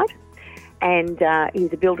centre site, and he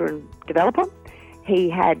was a builder and developer. He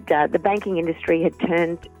had the banking industry had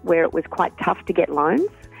turned where it was quite tough to get loans,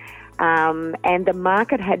 and the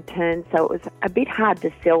market had turned so it was a bit hard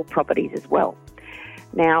to sell properties as well.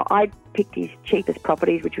 Now, I picked his cheapest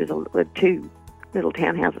properties, which was 2 little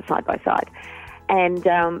townhouses side by side. And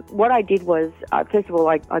what I did was, first of all,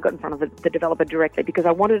 I got in front of the developer directly because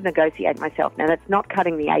I wanted to negotiate myself. Now, that's not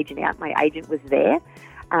cutting the agent out. My agent was there.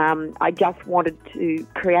 I just wanted to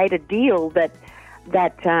create a deal that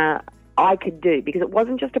I could do, because it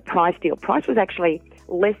wasn't just a price deal. Price was actually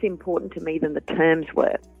less important to me than the terms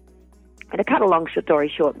were. And to cut a long story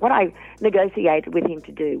short, what I negotiated with him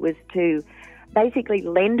to do was to basically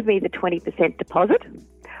lend me the 20% deposit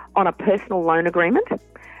on a personal loan agreement.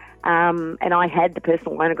 And I had the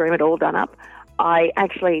personal loan agreement all done up. I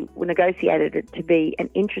actually negotiated it to be an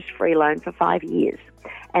interest-free loan for 5 years,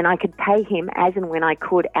 and I could pay him as and when I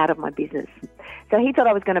could out of my business. So he thought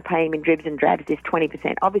I was going to pay him in dribs and drabs this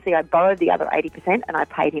 20%. Obviously, I borrowed the other 80%, and I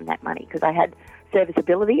paid him that money because I had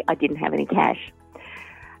serviceability. I didn't have any cash.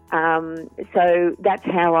 So that's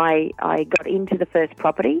how I got into the first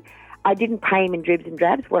property. I didn't pay him in dribs and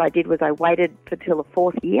drabs. What I did was I waited till the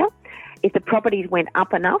 4th year. If the properties went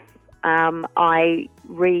up enough, I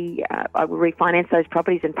would refinance those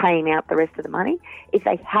properties and pay him out the rest of the money. If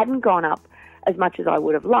they hadn't gone up as much as I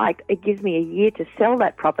would have liked, it gives me a year to sell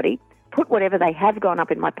that property, put whatever they have gone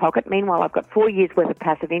up in my pocket. Meanwhile, I've got 4 years worth of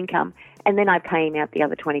passive income, and then I pay him out the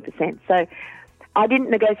other 20%. So I didn't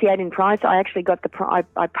negotiate in price. I actually got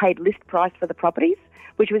I paid list price for the properties,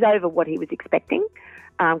 which was over what he was expecting,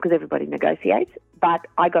 because everybody negotiates. But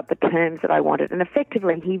I got the terms that I wanted, and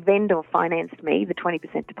effectively he vendor financed me the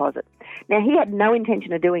 20% deposit. Now, he had no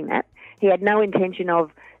intention of doing that. He had no intention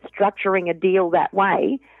of structuring a deal that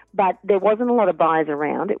way, but there wasn't a lot of buyers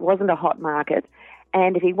around. It wasn't a hot market.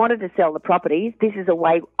 And if he wanted to sell the properties, this is a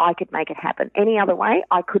way I could make it happen. Any other way,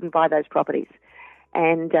 I couldn't buy those properties.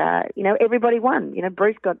 And, everybody won.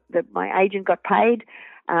 Bruce my agent got paid.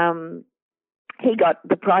 He got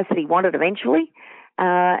the price that he wanted eventually.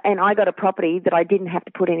 And I got a property that I didn't have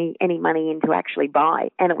to put any money in to actually buy,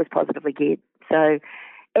 and it was positively geared. So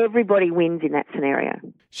everybody wins in that scenario.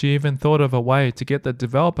 She even thought of a way to get the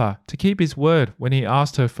developer to keep his word when he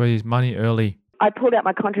asked her for his money early. I pulled out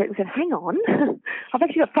my contract and said, hang on, I've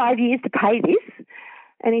actually got 5 years to pay this.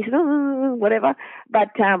 And he said, oh, whatever. But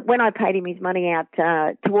when I paid him his money out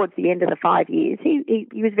towards the end of the 5 years, he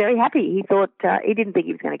was very happy. He thought, he didn't think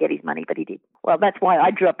he was going to get his money, but he did. Well, that's why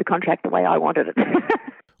I drew up the contract the way I wanted it.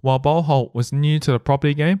 While Boholt was new to the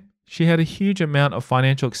property game, she had a huge amount of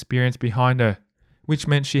financial experience behind her, which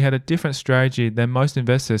meant she had a different strategy than most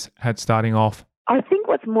investors had starting off. I think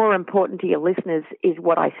what's more important to your listeners is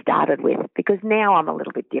what I started with, because now I'm a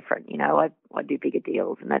little bit different. I do bigger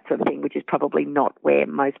deals and that sort of thing, which is probably not where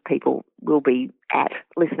most people will be at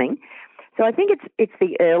listening. So I think it's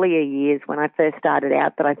the earlier years when I first started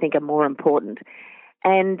out that I think are more important.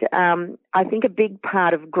 And I think a big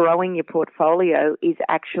part of growing your portfolio is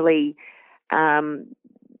actually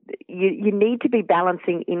you need to be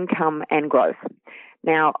balancing income and growth.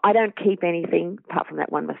 Now, I don't keep anything, apart from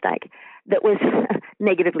that one mistake, that was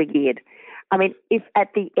negatively geared. I mean, if at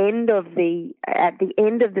the end of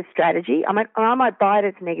the strategy, I might buy it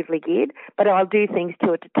as negatively geared, but I'll do things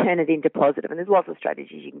to it to turn it into positive. And there's lots of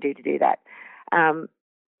strategies you can do to do that.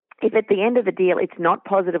 If at the end of the deal it's not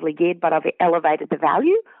positively geared, but I've elevated the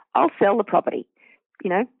value, I'll sell the property.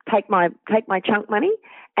 Take my chunk money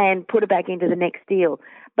and put it back into the next deal.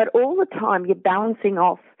 But all the time you're balancing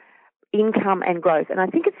off income and growth. And I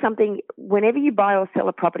think it's something, whenever you buy or sell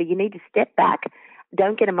a property, you need to step back,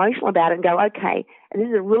 don't get emotional about it, and go, okay, and this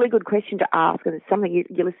is a really good question to ask, and it's something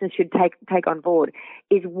your listeners should take on board,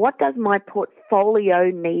 is what does my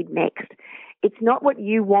portfolio need next? It's not what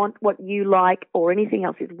you want, what you like, or anything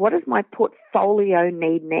else. It's what does my portfolio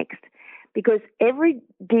need next? Because every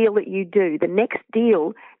deal that you do, the next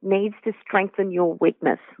deal needs to strengthen your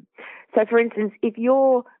weakness. So, for instance, if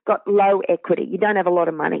you've got low equity, you don't have a lot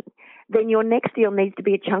of money, then your next deal needs to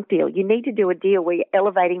be a chunk deal. You need to do a deal where you're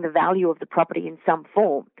elevating the value of the property in some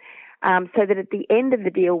form, so that at the end of the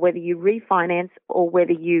deal, whether you refinance or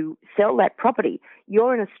whether you sell that property,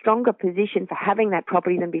 you're in a stronger position for having that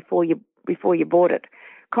property than before you bought it.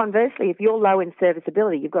 Conversely, if you're low in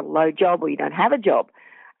serviceability, you've got a low job or you don't have a job,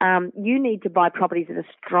 you need to buy properties that are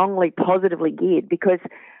strongly positively geared, because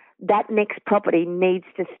that next property needs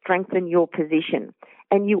to strengthen your position.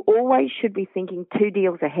 And you always should be thinking 2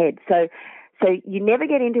 deals ahead. So you never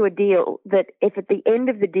get into a deal that if at the end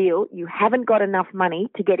of the deal you haven't got enough money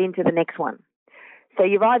to get into the next one. So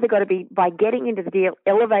you've either got to be, by getting into the deal,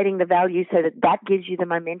 elevating the value so that gives you the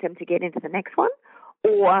momentum to get into the next one,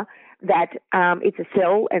 or that it's a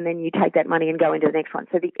sell and then you take that money and go into the next one.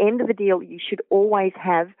 So the end of the deal, you should always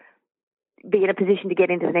be in a position to get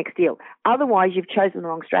into the next deal. Otherwise, you've chosen the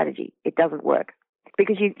wrong strategy. It doesn't work,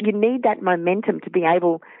 because you need that momentum to be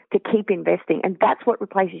able to keep investing, and that's what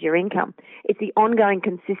replaces your income. It's the ongoing,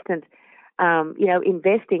 consistent,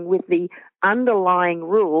 investing with the underlying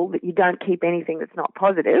rule that you don't keep anything that's not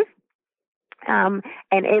positive, and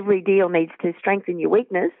every deal needs to strengthen your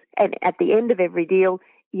weakness, and at the end of every deal,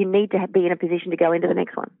 you need to be in a position to go into the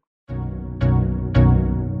next one.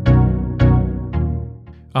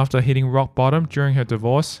 After hitting rock bottom during her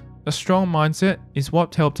divorce, a strong mindset is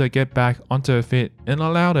what helped her get back onto her feet and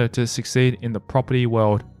allowed her to succeed in the property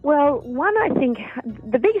world. Well, one, I think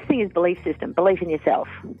the biggest thing is belief system, belief in yourself,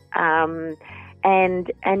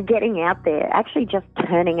 and getting out there, actually just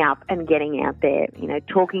turning up and getting out there,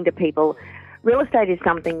 talking to people. Real estate is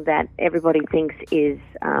something that everybody thinks is,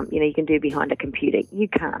 you can do behind a computer. You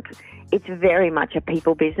can't. It's very much a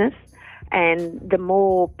people business. And the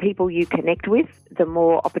more people you connect with, the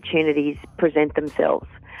more opportunities present themselves.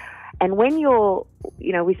 And when you're,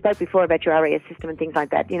 we spoke before about your RES system and things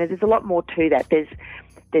like that, there's a lot more to that. There's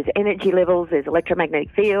energy levels, there's electromagnetic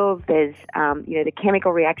fields, there's, the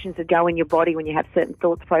chemical reactions that go in your body when you have certain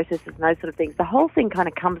thoughts, processes, and those sort of things. The whole thing kind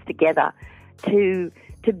of comes together to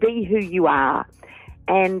be who you are.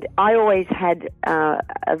 And I always had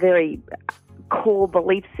a very core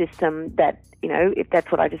belief system that, if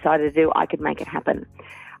that's what I decided to do, I could make it happen.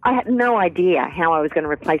 I had no idea how I was going to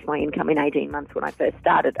replace my income in 18 months when I first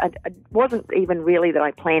started. It wasn't even really that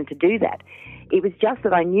I planned to do that. It was just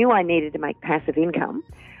that I knew I needed to make passive income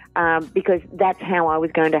because that's how I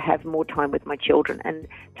was going to have more time with my children. And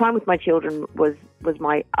time with my children was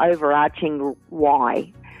my overarching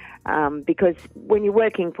why. Because when you're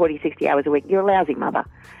working 40, 60 hours a week, you're a lousy mother.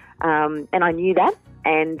 And I knew that,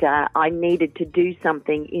 and I needed to do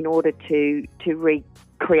something in order to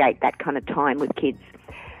recreate that kind of time with kids.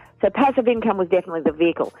 So passive income was definitely the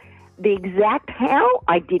vehicle. The exact how,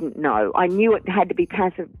 I didn't know. I knew it had to be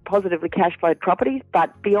positively cash flowed properties,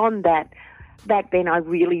 but beyond that, back then I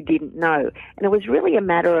really didn't know. And it was really a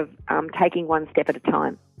matter of taking one step at a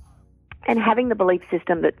time and having the belief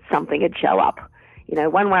system that something would show up.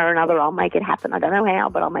 One way or another, I'll make it happen. I don't know how,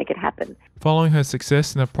 but I'll make it happen. Following her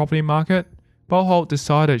success in the property market, Boholt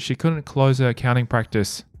decided she couldn't close her accounting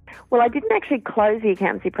practice. Well, I didn't actually close the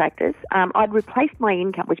accountancy practice. I'd replaced my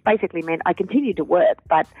income, which basically meant I continued to work,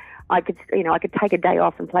 but I could take a day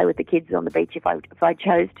off and play with the kids on the beach if I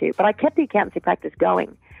chose to. But I kept the accountancy practice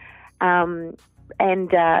going, because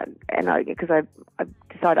I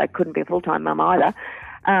decided I couldn't be a full-time mum either,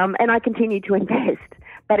 and I continued to invest.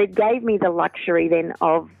 But it gave me the luxury then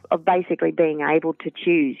of basically being able to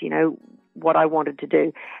choose, what I wanted to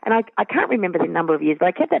do. And I can't remember the number of years, but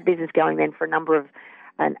I kept that business going then for a number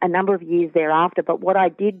of years thereafter. But what I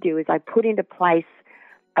did do is I put into place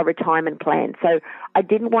a retirement plan. So I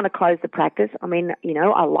didn't want to close the practice. I mean,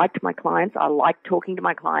 I liked my clients. I liked talking to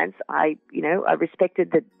my clients. I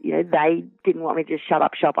respected that, they didn't want me to just shut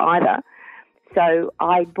up shop either. So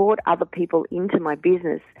I brought other people into my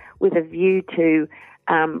business with a view to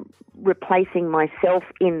replacing myself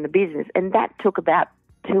in the business. And that took about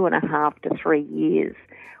 2.5 to 3 years,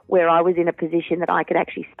 where I was in a position that I could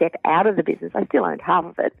actually step out of the business. I still owned half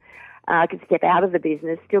of it. I could step out of the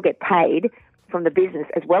business, still get paid from the business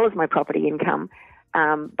as well as my property income,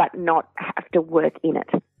 but not have to work in it.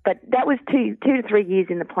 But that was 2 to 3 years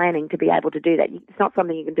in the planning to be able to do that. It's not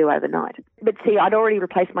something you can do overnight. But see, I'd already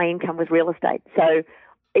replaced my income with real estate. So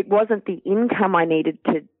it wasn't the income I needed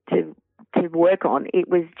to work on. It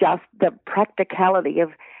was just the practicality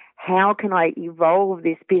of how can I evolve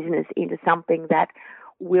this business into something that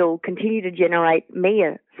will continue to generate me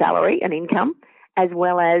a salary, an income, as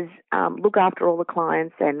well as look after all the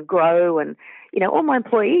clients and grow and, all my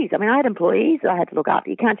employees. I mean, I had employees that I had to look after.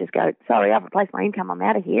 You can't just go, sorry, I've replaced my income, I'm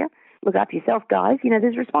out of here. Look after yourself, guys.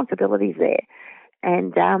 There's responsibilities there.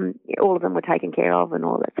 And all of them were taken care of and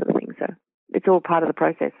all that sort of thing. So it's all part of the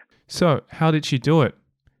process. So how did she do it?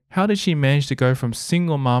 How did she manage to go from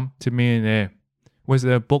single mum to millionaire? Was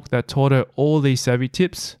it a book that taught her all these savvy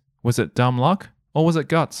tips? Was it dumb luck? Or was it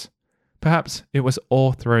guts? Perhaps it was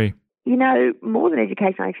all three. More than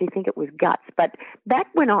education, I actually think it was guts. But back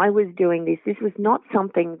when I was doing this was not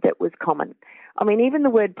something that was common. I mean, even the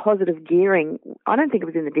word positive gearing, I don't think it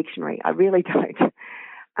was in the dictionary. I really don't.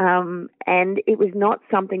 And it was not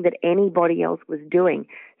something that anybody else was doing.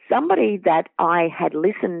 Somebody that I had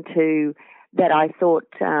listened to that I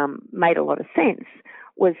thought made a lot of sense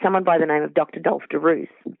was someone by the name of Dr. Dolph DeRoos.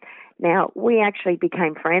 Now, we actually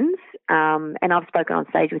became friends, and I've spoken on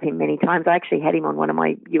stage with him many times. I actually had him on one of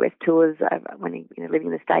my US tours when he, living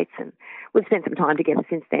in the States, and we've spent some time together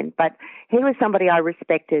since then. But he was somebody I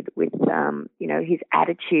respected with, his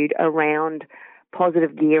attitude around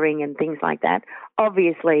positive gearing and things like that.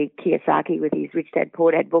 Obviously, Kiyosaki with his Rich Dad,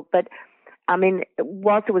 Poor Dad book, but I mean,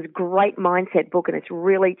 whilst it was a great mindset book and it's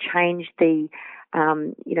really changed the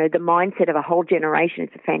mindset of a whole generation,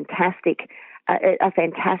 it's a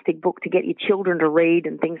fantastic book to get your children to read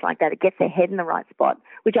and things like that. It gets their head in the right spot,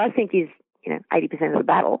 which I think is 80% of the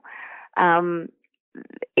battle.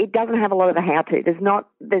 It doesn't have a lot of the how-to. There's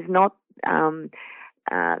not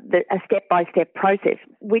a step-by-step process,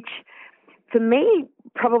 which for me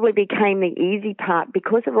probably became the easy part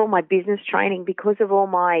because of all my business training, because of all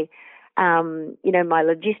my, my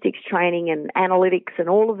logistics training and analytics and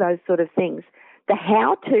all of those sort of things. The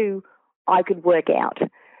how-to I could work out,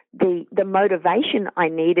 the motivation I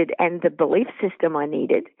needed and the belief system I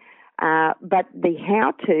needed, but the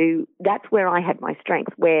how-to, that's where I had my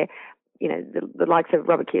strength, where, the likes of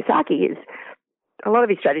Robert Kiyosaki is, a lot of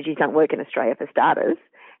his strategies don't work in Australia for starters,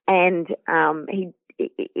 and he's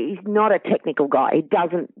not a technical guy. He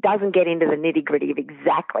doesn't get into the nitty-gritty of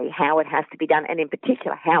exactly how it has to be done, and in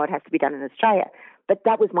particular how it has to be done in Australia. But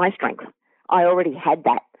that was my strength. I already had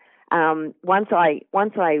that. Once I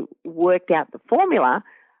worked out the formula,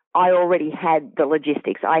 I already had the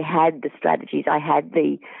logistics. I had the strategies. I had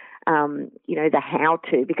the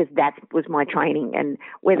how-to, because that was my training. And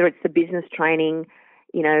whether it's the business training,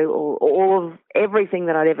 or all of everything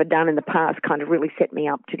that I'd ever done in the past kind of really set me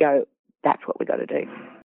up to go, that's what we got to do.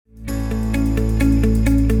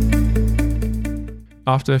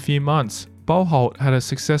 After a few months, Boholt had a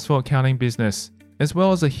successful accounting business, as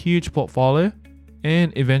well as a huge portfolio,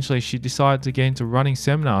 and eventually she decided to get into running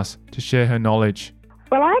seminars to share her knowledge.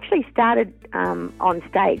 Well, I actually started on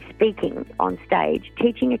stage, speaking on stage,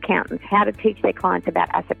 teaching accountants how to teach their clients about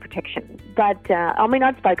asset protection. But,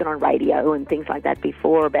 I'd spoken on radio and things like that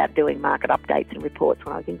before about doing market updates and reports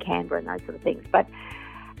when I was in Canberra and those sort of things. But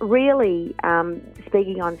really,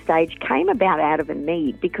 speaking on stage came about out of a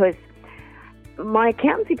need, because my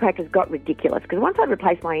accountancy practice got ridiculous, because once I'd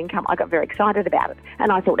replaced my income, I got very excited about it.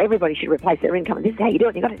 And I thought everybody should replace their income, and this is how you do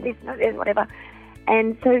it, you got to do this, whatever.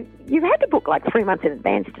 And so you had to book like 3 months in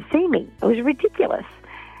advance to see me. It was ridiculous.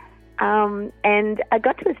 And I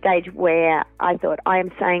got to a stage where I thought, I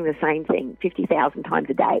am saying the same thing 50,000 times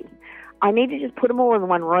a day. I need to just put them all in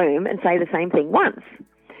one room and say the same thing once.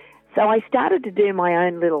 So I started to do my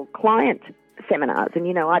own little client seminars. And,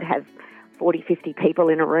 I'd have 40, 50 people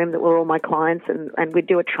in a room that were all my clients, and we'd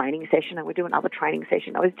do a training session and we'd do another training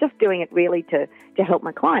session. I was just doing it really to help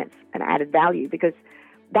my clients and added value, because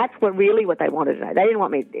that's what they wanted to know. They didn't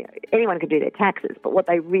want me, anyone could do their taxes, but what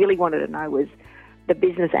they really wanted to know was the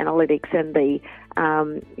business analytics and the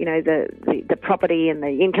property and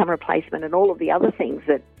the income replacement and all of the other things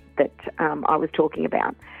that I was talking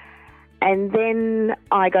about. And then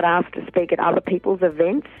I got asked to speak at other people's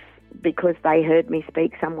events because they heard me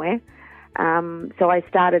speak somewhere. So I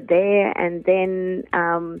started there, and then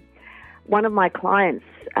one of my clients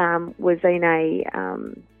was in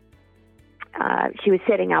she was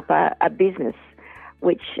setting up a business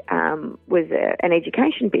which was an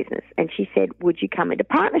education business, and she said, would you come into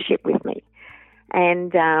partnership with me?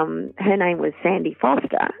 And her name was Sandy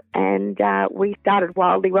Foster, and we started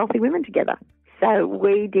Wildly Wealthy Women together. So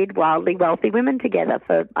we did Wildly Wealthy Women together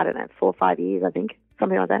for, 4 or 5 years, I think,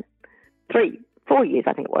 something like that. 4 years,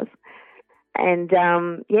 I think it was. And,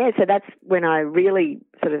 so that's when I really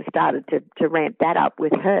sort of started to ramp that up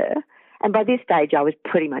with her. And by this stage, I was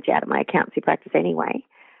pretty much out of my accountancy practice anyway.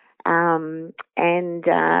 Then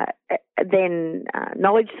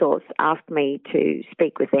Knowledge Source asked me to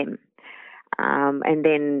speak with them. And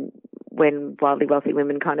then when Wildly Wealthy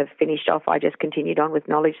Women kind of finished off, I just continued on with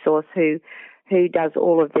Knowledge Source, who does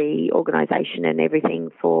all of the organisation and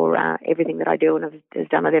everything for everything that I do, and has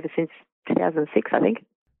done it ever since 2006, I think.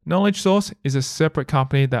 Knowledge Source is a separate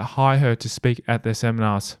company that hire her to speak at their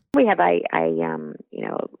seminars. We have a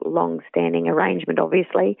long-standing arrangement,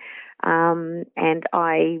 obviously, and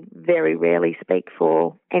I very rarely speak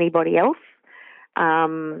for anybody else.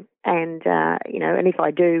 And if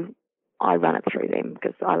I do, I run it through them,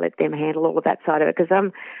 because I let them handle all of that side of it. Because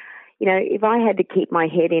if I had to keep my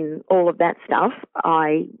head in all of that stuff,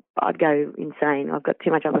 I'd go insane. I've got too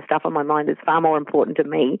much other stuff on my mind that's far more important to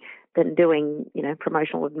me than doing,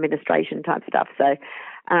 promotional administration type stuff. So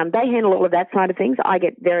they handle all of that side of things. I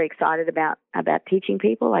get very excited about teaching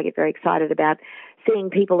people. I get very excited about seeing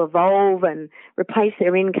people evolve and replace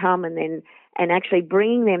their income, and actually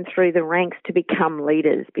bringing them through the ranks to become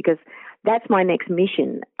leaders, because that's my next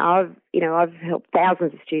mission. I've helped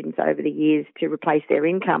thousands of students over the years to replace their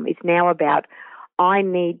income. It's now about, I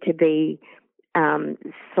need to be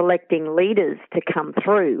selecting leaders to come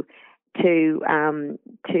through to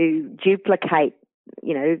duplicate,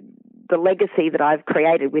 the legacy that I've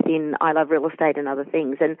created within I Love Real Estate and other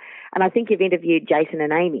things. And I think you've interviewed Jason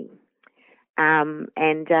and Amy. They're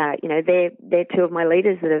two of my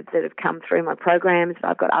leaders that have come through my programs.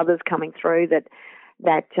 I've got others coming through that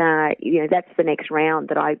that's the next round.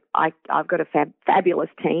 That I've got a fabulous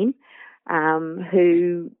team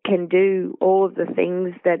who can do all of the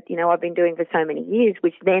things that I've been doing for so many years,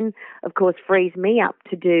 which then of course frees me up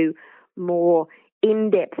to do more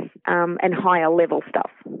in-depth and higher level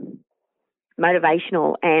stuff,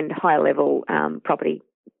 motivational and higher level property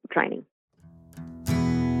training.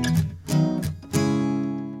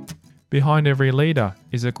 Behind every leader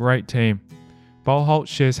is a great team. Boholt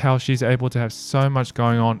shares how she's able to have so much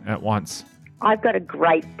going on at once. I've got a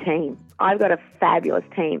great team. I've got a fabulous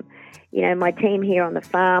team. You know, my team here on the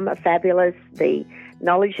farm are fabulous. The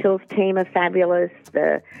Knowledge Hills team are fabulous.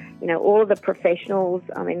 All of the professionals.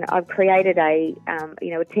 I mean, I've created a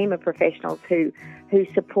team of professionals who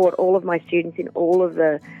support all of my students in all of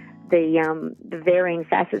the varying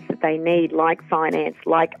facets that they need, like finance,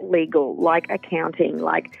 like legal, like accounting,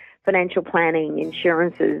 like financial planning,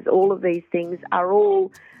 insurances. All of these things are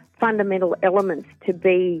all fundamental elements to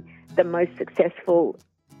be the most successful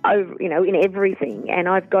in everything. And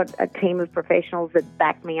I've got a team of professionals that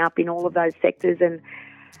back me up in all of those sectors.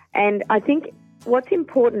 And I think what's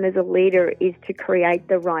important as a leader is to create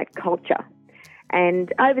the right culture.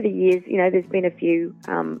 And over the years, there's been a few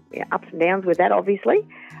ups and downs with that, obviously.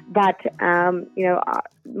 But,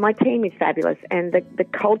 my team is fabulous. And the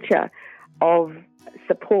culture of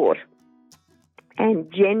support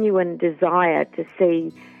and genuine desire to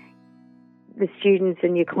see the students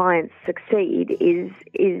and your clients succeed is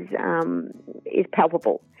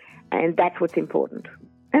palpable, and that's what's important.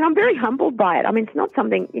 And I'm very humbled by it. I mean, it's not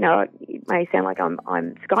something, it may sound like I'm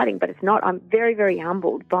skiding, but it's not. I'm very, very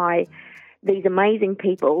humbled by these amazing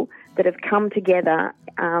people that have come together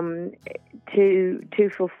to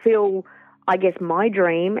fulfill, I guess, my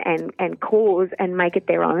dream and cause and make it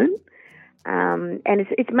their own. And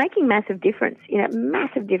it's making massive difference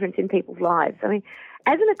in people's lives. I mean,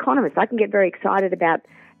 as an economist, I can get very excited about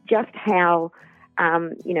just how,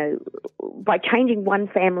 by changing one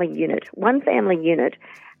family unit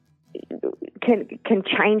can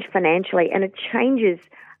change financially, and it changes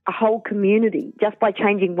a whole community just by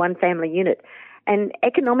changing one family unit. And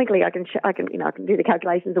economically, I can do the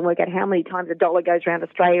calculations and work out how many times a dollar goes around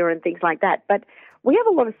Australia and things like that. But we have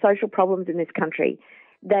a lot of social problems in this country.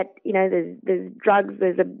 That there's drugs,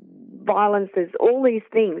 there's violence, there's all these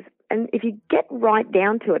things. And if you get right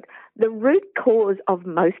down to it, the root cause of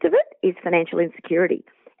most of it is financial insecurity.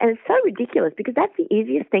 And it's so ridiculous because that's the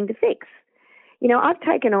easiest thing to fix. I've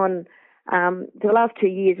taken on, for the last 2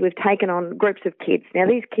 years, we've taken on groups of kids. Now,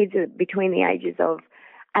 these kids are between the ages of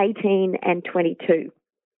 18 and 22.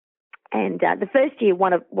 And the first year,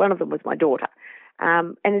 one of them was my daughter.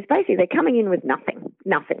 And it's basically they're coming in with nothing.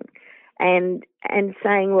 And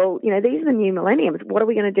saying, well, these are the new millenniums. What are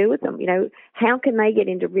we going to do with them? How can they get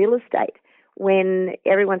into real estate when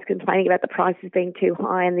everyone's complaining about the prices being too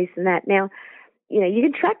high and this and that? Now, you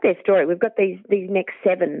can track their story. We've got these next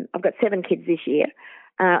 7. I've got 7 kids this year,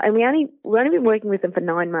 and we've only been working with them for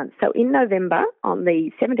 9 months. So in November, on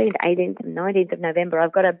the 17th, 18th, and 19th of November,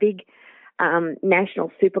 I've got a big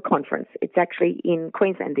national super conference. It's actually in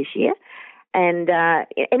Queensland this year, and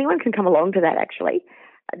anyone can come along to that. Actually.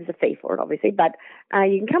 There's a fee for it, obviously, but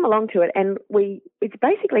you can come along to it, and it's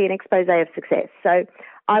basically an expose of success. So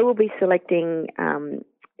I will be selecting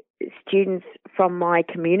students from my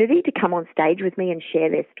community to come on stage with me and share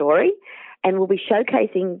their story, and we'll be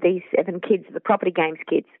showcasing these 7 kids, the property games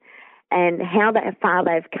kids, and how far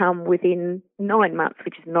they've come within 9 months,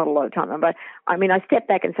 which is not a lot of time. But I mean, I step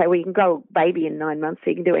back and say, well, you can grow a baby in 9 months, so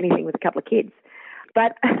you can do anything with a couple of kids.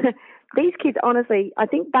 But these kids, honestly, I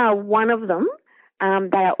think bar one of them,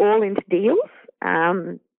 they are all into deals,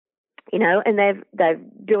 and they're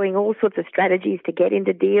doing all sorts of strategies to get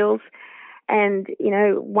into deals. And,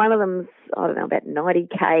 one of them's, I don't know, about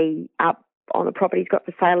 90K up on the property he's got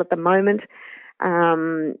for sale at the moment.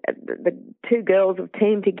 The 2 girls have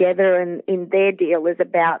teamed together, and in their deal there's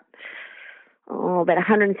about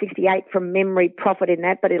 168 from memory profit in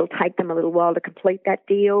that, but it'll take them a little while to complete that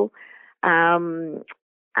deal.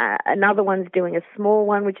 Another one's doing a small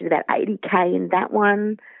one, which is about 80K in that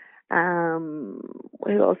one.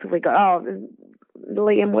 Who else have we got? Oh,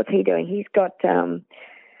 Liam, what's he doing? He's got,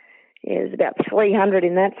 there's about 300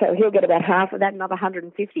 in that, so he'll get about half of that, another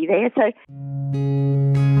 150 there. So,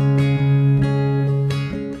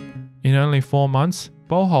 in only 4 months,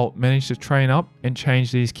 Boholt managed to train up and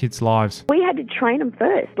change these kids' lives. We had to train them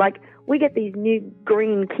first. Like, we get these new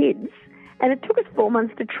green kids, and it took us 4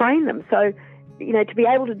 months to train them. So, to be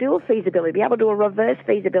able to do a feasibility, be able to do a reverse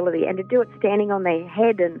feasibility, and to do it standing on their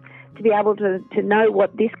head, and to be able to know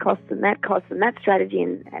what this costs and that strategy,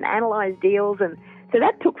 and analyse deals. And so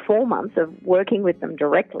that took 4 months of working with them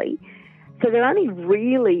directly. So they're only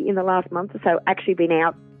really, in the last month or so, actually been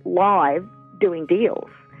out live doing deals.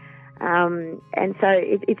 And so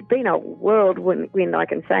it's been a whirlwind, I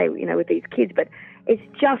can say, with these kids, but it's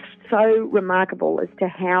just so remarkable as to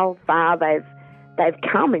how far they've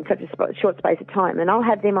come in such a short space of time. And I'll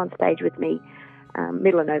have them on stage with me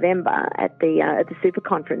middle of November at the Super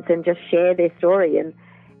Conference and just share their story. And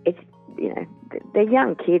it's, they're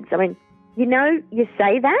young kids. I mean, you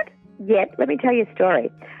say that, yet let me tell you a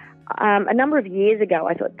story. A number of years ago,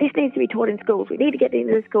 I thought, this needs to be taught in schools. We need to get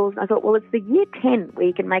into the schools. And I thought, well, it's the year 10 where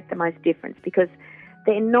you can make the most difference, because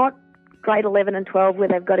they're not grade 11 and 12 where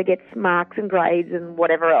they've got to get marks and grades and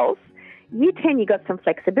whatever else. Year 10, you got some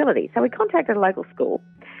flexibility. So we contacted a local school,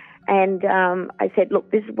 and I said, look,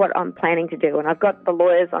 this is what I'm planning to do. And I've got the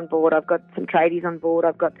lawyers on board. I've got some tradies on board.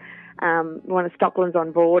 I've got one of Stockland's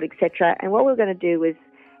on board, etc. And what we're going to do is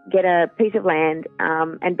get a piece of land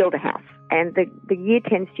and build a house. And the year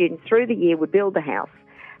 10 students through the year would build the house.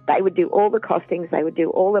 They would do all the costings. They would do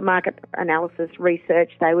all the market analysis,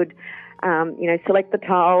 research. They would, select the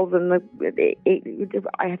tiles. And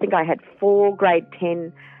I think I had 4 grade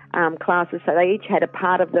 10 classes. So they each had a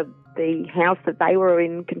part of the house that they were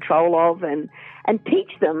in control of, and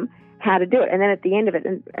teach them how to do it. And then at the end of it,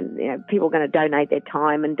 and people are going to donate their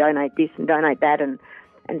time and donate this and donate that, and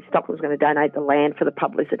Stockland's going to donate the land for the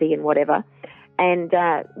publicity and whatever. And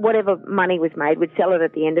whatever money was made, would sell it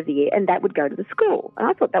at the end of the year, and that would go to the school. And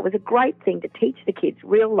I thought that was a great thing to teach the kids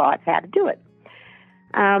real life how to do it.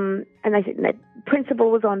 And they said, the principal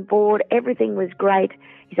was on board. Everything was great.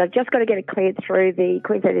 He said, I've just got to get it cleared through the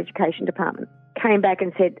Queensland Education Department. Came back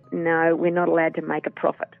and said, no, we're not allowed to make a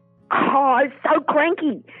profit. Oh, I was so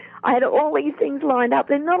cranky. I had all these things lined up.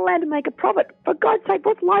 They're not allowed to make a profit. For God's sake,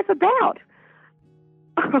 what's life about?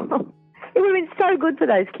 It would have been so good for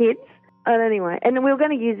those kids. But anyway, and we were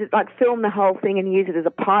going to use it, film the whole thing and use it as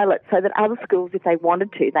a pilot so that other schools, if they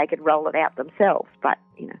wanted to, they could roll it out themselves. But,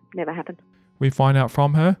 never happened. We find out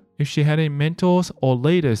from her if she had any mentors or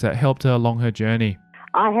leaders that helped her along her journey.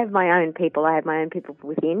 I have my own people. I have my own people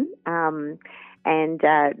within, and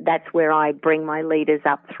that's where I bring my leaders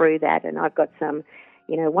up through that. And I've got some,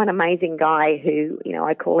 one amazing guy who,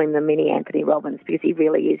 I call him the mini Anthony Robbins, because he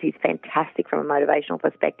really is. He's fantastic from a motivational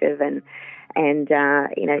perspective, and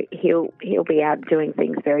he'll be out doing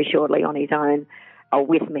things very shortly on his own or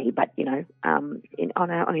with me. But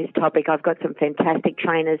on his topic, I've got some fantastic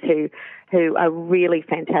trainers who are really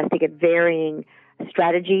fantastic at varying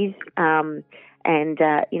strategies. And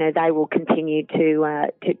they will continue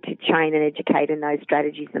to train and educate in those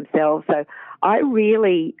strategies themselves. So I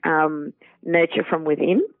really nurture from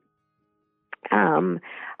within.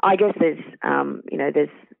 I guess there's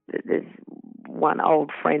one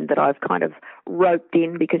old friend that I've kind of roped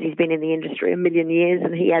in because he's been in the industry a million years,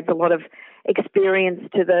 and he adds a lot of experience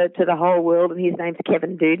to the whole world. And his name's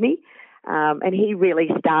Kevin Dudney. And he really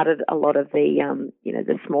started a lot of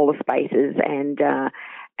the smaller spaces, and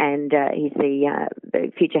he's the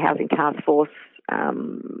Future Housing Task Force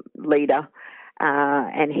leader,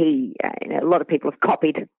 and he a lot of people have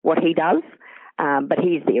copied what he does, but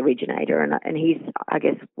he's the originator, and he's, I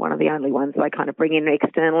guess, one of the only ones that I kind of bring in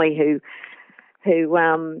externally who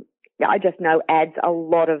I just know adds a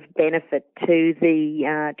lot of benefit to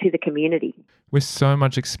the community. With so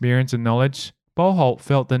much experience and knowledge, Boholt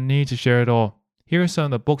felt the need to share it all. Here are some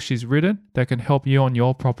of the books she's written that can help you on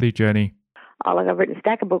your property journey. Oh, look, I've written a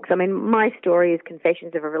stack of books. I mean, my story is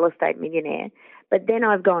Confessions of a Real Estate Millionaire, but then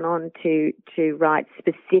I've gone on to write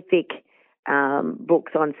specific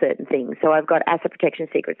books on certain things. So I've got Asset Protection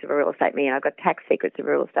Secrets of a Real Estate Millionaire. I've got Tax Secrets of a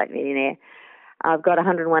Real Estate Millionaire. I've got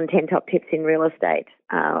 101 10 Top Tips in Real Estate.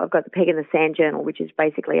 I've got the Peg in the Sand Journal, which is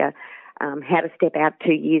basically a how to step out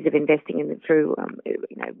 2 years of investing through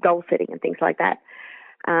goal setting and things like that.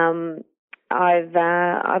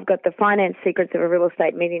 I've got the Finance Secrets of a Real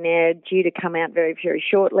Estate Millionaire due to come out very, very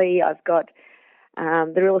shortly. I've got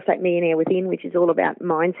the Real Estate Millionaire Within, which is all about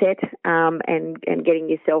mindset and getting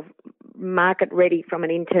yourself market ready from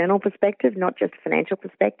an internal perspective, not just a financial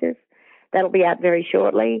perspective. That'll be out very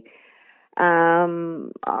shortly.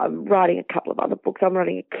 I'm writing a couple of other books. I'm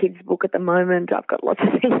writing a kids book at the moment. I've got lots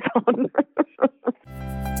of things on.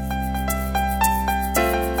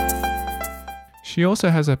 She also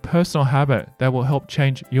has a personal habit that will help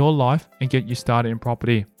change your life and get you started in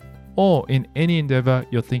property or in any endeavour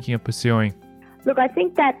you're thinking of pursuing. Look, I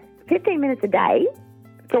think that 15 minutes a day,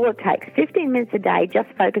 that's all it takes. 15 minutes a day just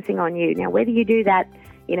focusing on you. Now, whether you do that,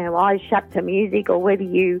 eyes shut to music, or whether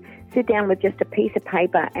you sit down with just a piece of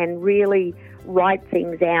paper and really write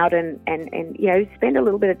things out and spend a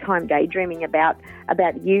little bit of time daydreaming about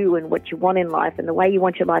you and what you want in life and the way you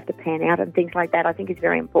want your life to pan out and things like that, I think is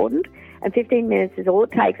very important. And 15 minutes is all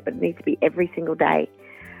it takes, but it needs to be every single day.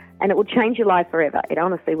 And it will change your life forever. It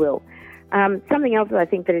honestly will. Something else that I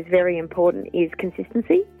think that is very important is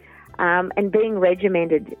consistency. and being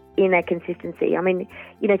regimented in that consistency. I mean,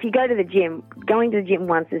 if you go to the gym, going to the gym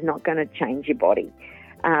once is not going to change your body.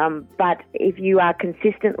 But if you are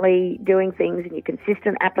consistently doing things and your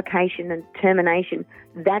consistent application and determination,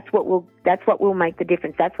 that's what will make the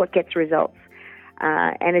difference. That's what gets results.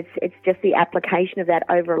 And it's just the application of that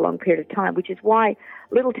over a long period of time, which is why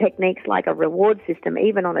little techniques like a reward system,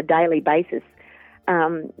 even on a daily basis,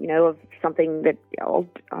 of something that I'll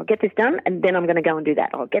get this done and then I'm going to go and do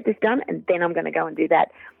that. I'll get this done and then I'm going to go and do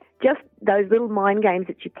that. Just those little mind games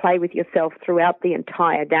that you play with yourself throughout the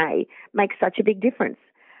entire day make such a big difference.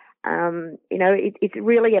 It's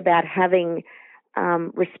really about having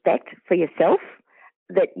respect for yourself,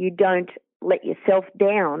 that you don't let yourself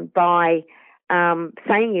down by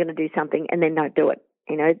saying you're going to do something and then don't do it.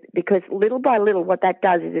 Because little by little, what that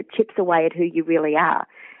does is it chips away at who you really are,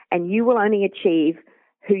 and you will only achieve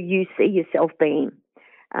who you see yourself being.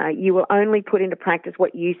 You will only put into practice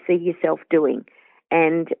what you see yourself doing.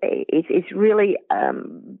 And it's really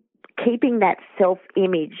keeping that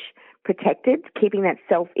self-image protected, keeping that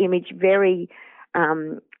self-image very,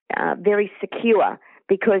 very secure,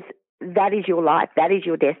 because that is your life, that is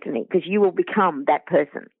your destiny, because you will become that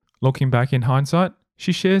person. Looking back in hindsight,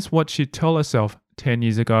 she shares what she'd tell herself 10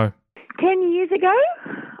 years ago. 10 years ago,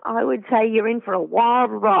 I would say you're in for a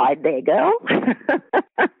wild ride there, girl.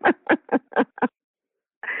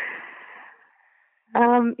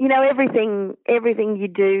 Everything you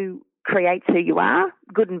do creates who you are,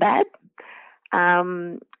 good and bad.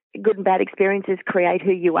 Good and bad experiences create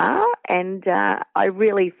who you are, and I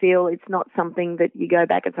really feel it's not something that you go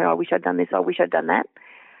back and say, I wish I'd done this, I wish I'd done that,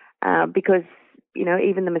 because,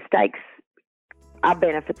 even the mistakes are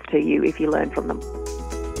benefits to you if you learn from them.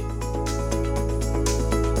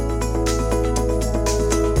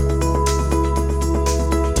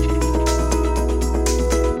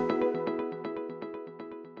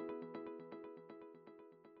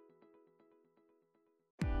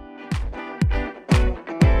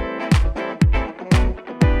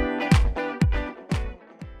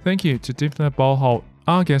 Thank you to Dymphna Boholt,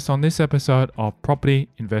 our guest on this episode of Property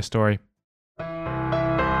Investory.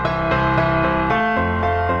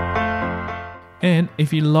 And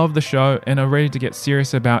if you love the show and are ready to get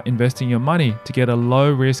serious about investing your money to get a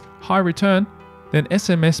low risk, high return, then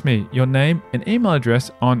SMS me your name and email address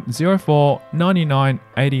on 04 99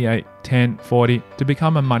 88 10 40 to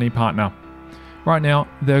become a money partner. Right now,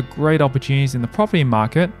 there are great opportunities in the property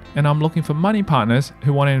market, and I'm looking for money partners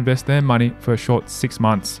who want to invest their money for a short 6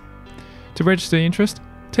 months. To register interest,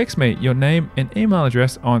 text me your name and email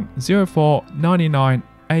address on 04 99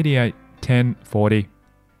 88 10 40.